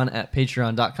Patreon at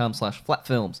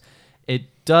patreon.com/flatfilms. It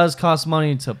does cost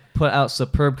money to put out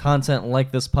superb content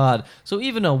like this pod, so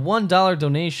even a $1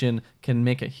 donation can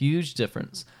make a huge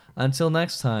difference. Until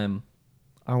next time,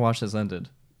 our watch has ended.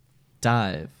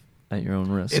 Dive at your own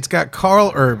risk. It's got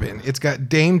Carl Urban. It's got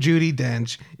Dame Judi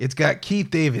Dench. It's got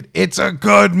Keith David. It's a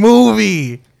good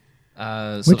movie.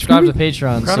 Subscribe to movie?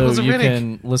 Patreon Chronicles so of you Riddick.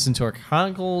 can listen to our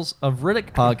Chronicles of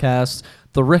Riddick podcast,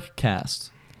 the Rickcast.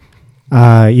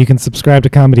 You can subscribe to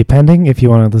Comedy Pending if you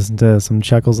want to listen to some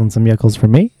chuckles and some yuckles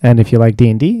from me. And if you like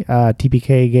D&D,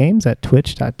 TPK Games at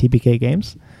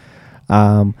twitch.tpkgames.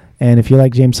 And if you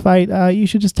like James Fight, you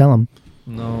should just tell him.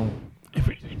 No.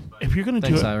 If you're gonna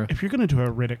Thanks, do Ira. if you're gonna do a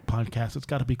Riddick podcast, it's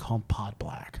got to be called Pod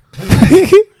Black. I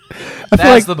feel That's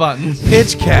like the button.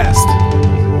 Pitchcast.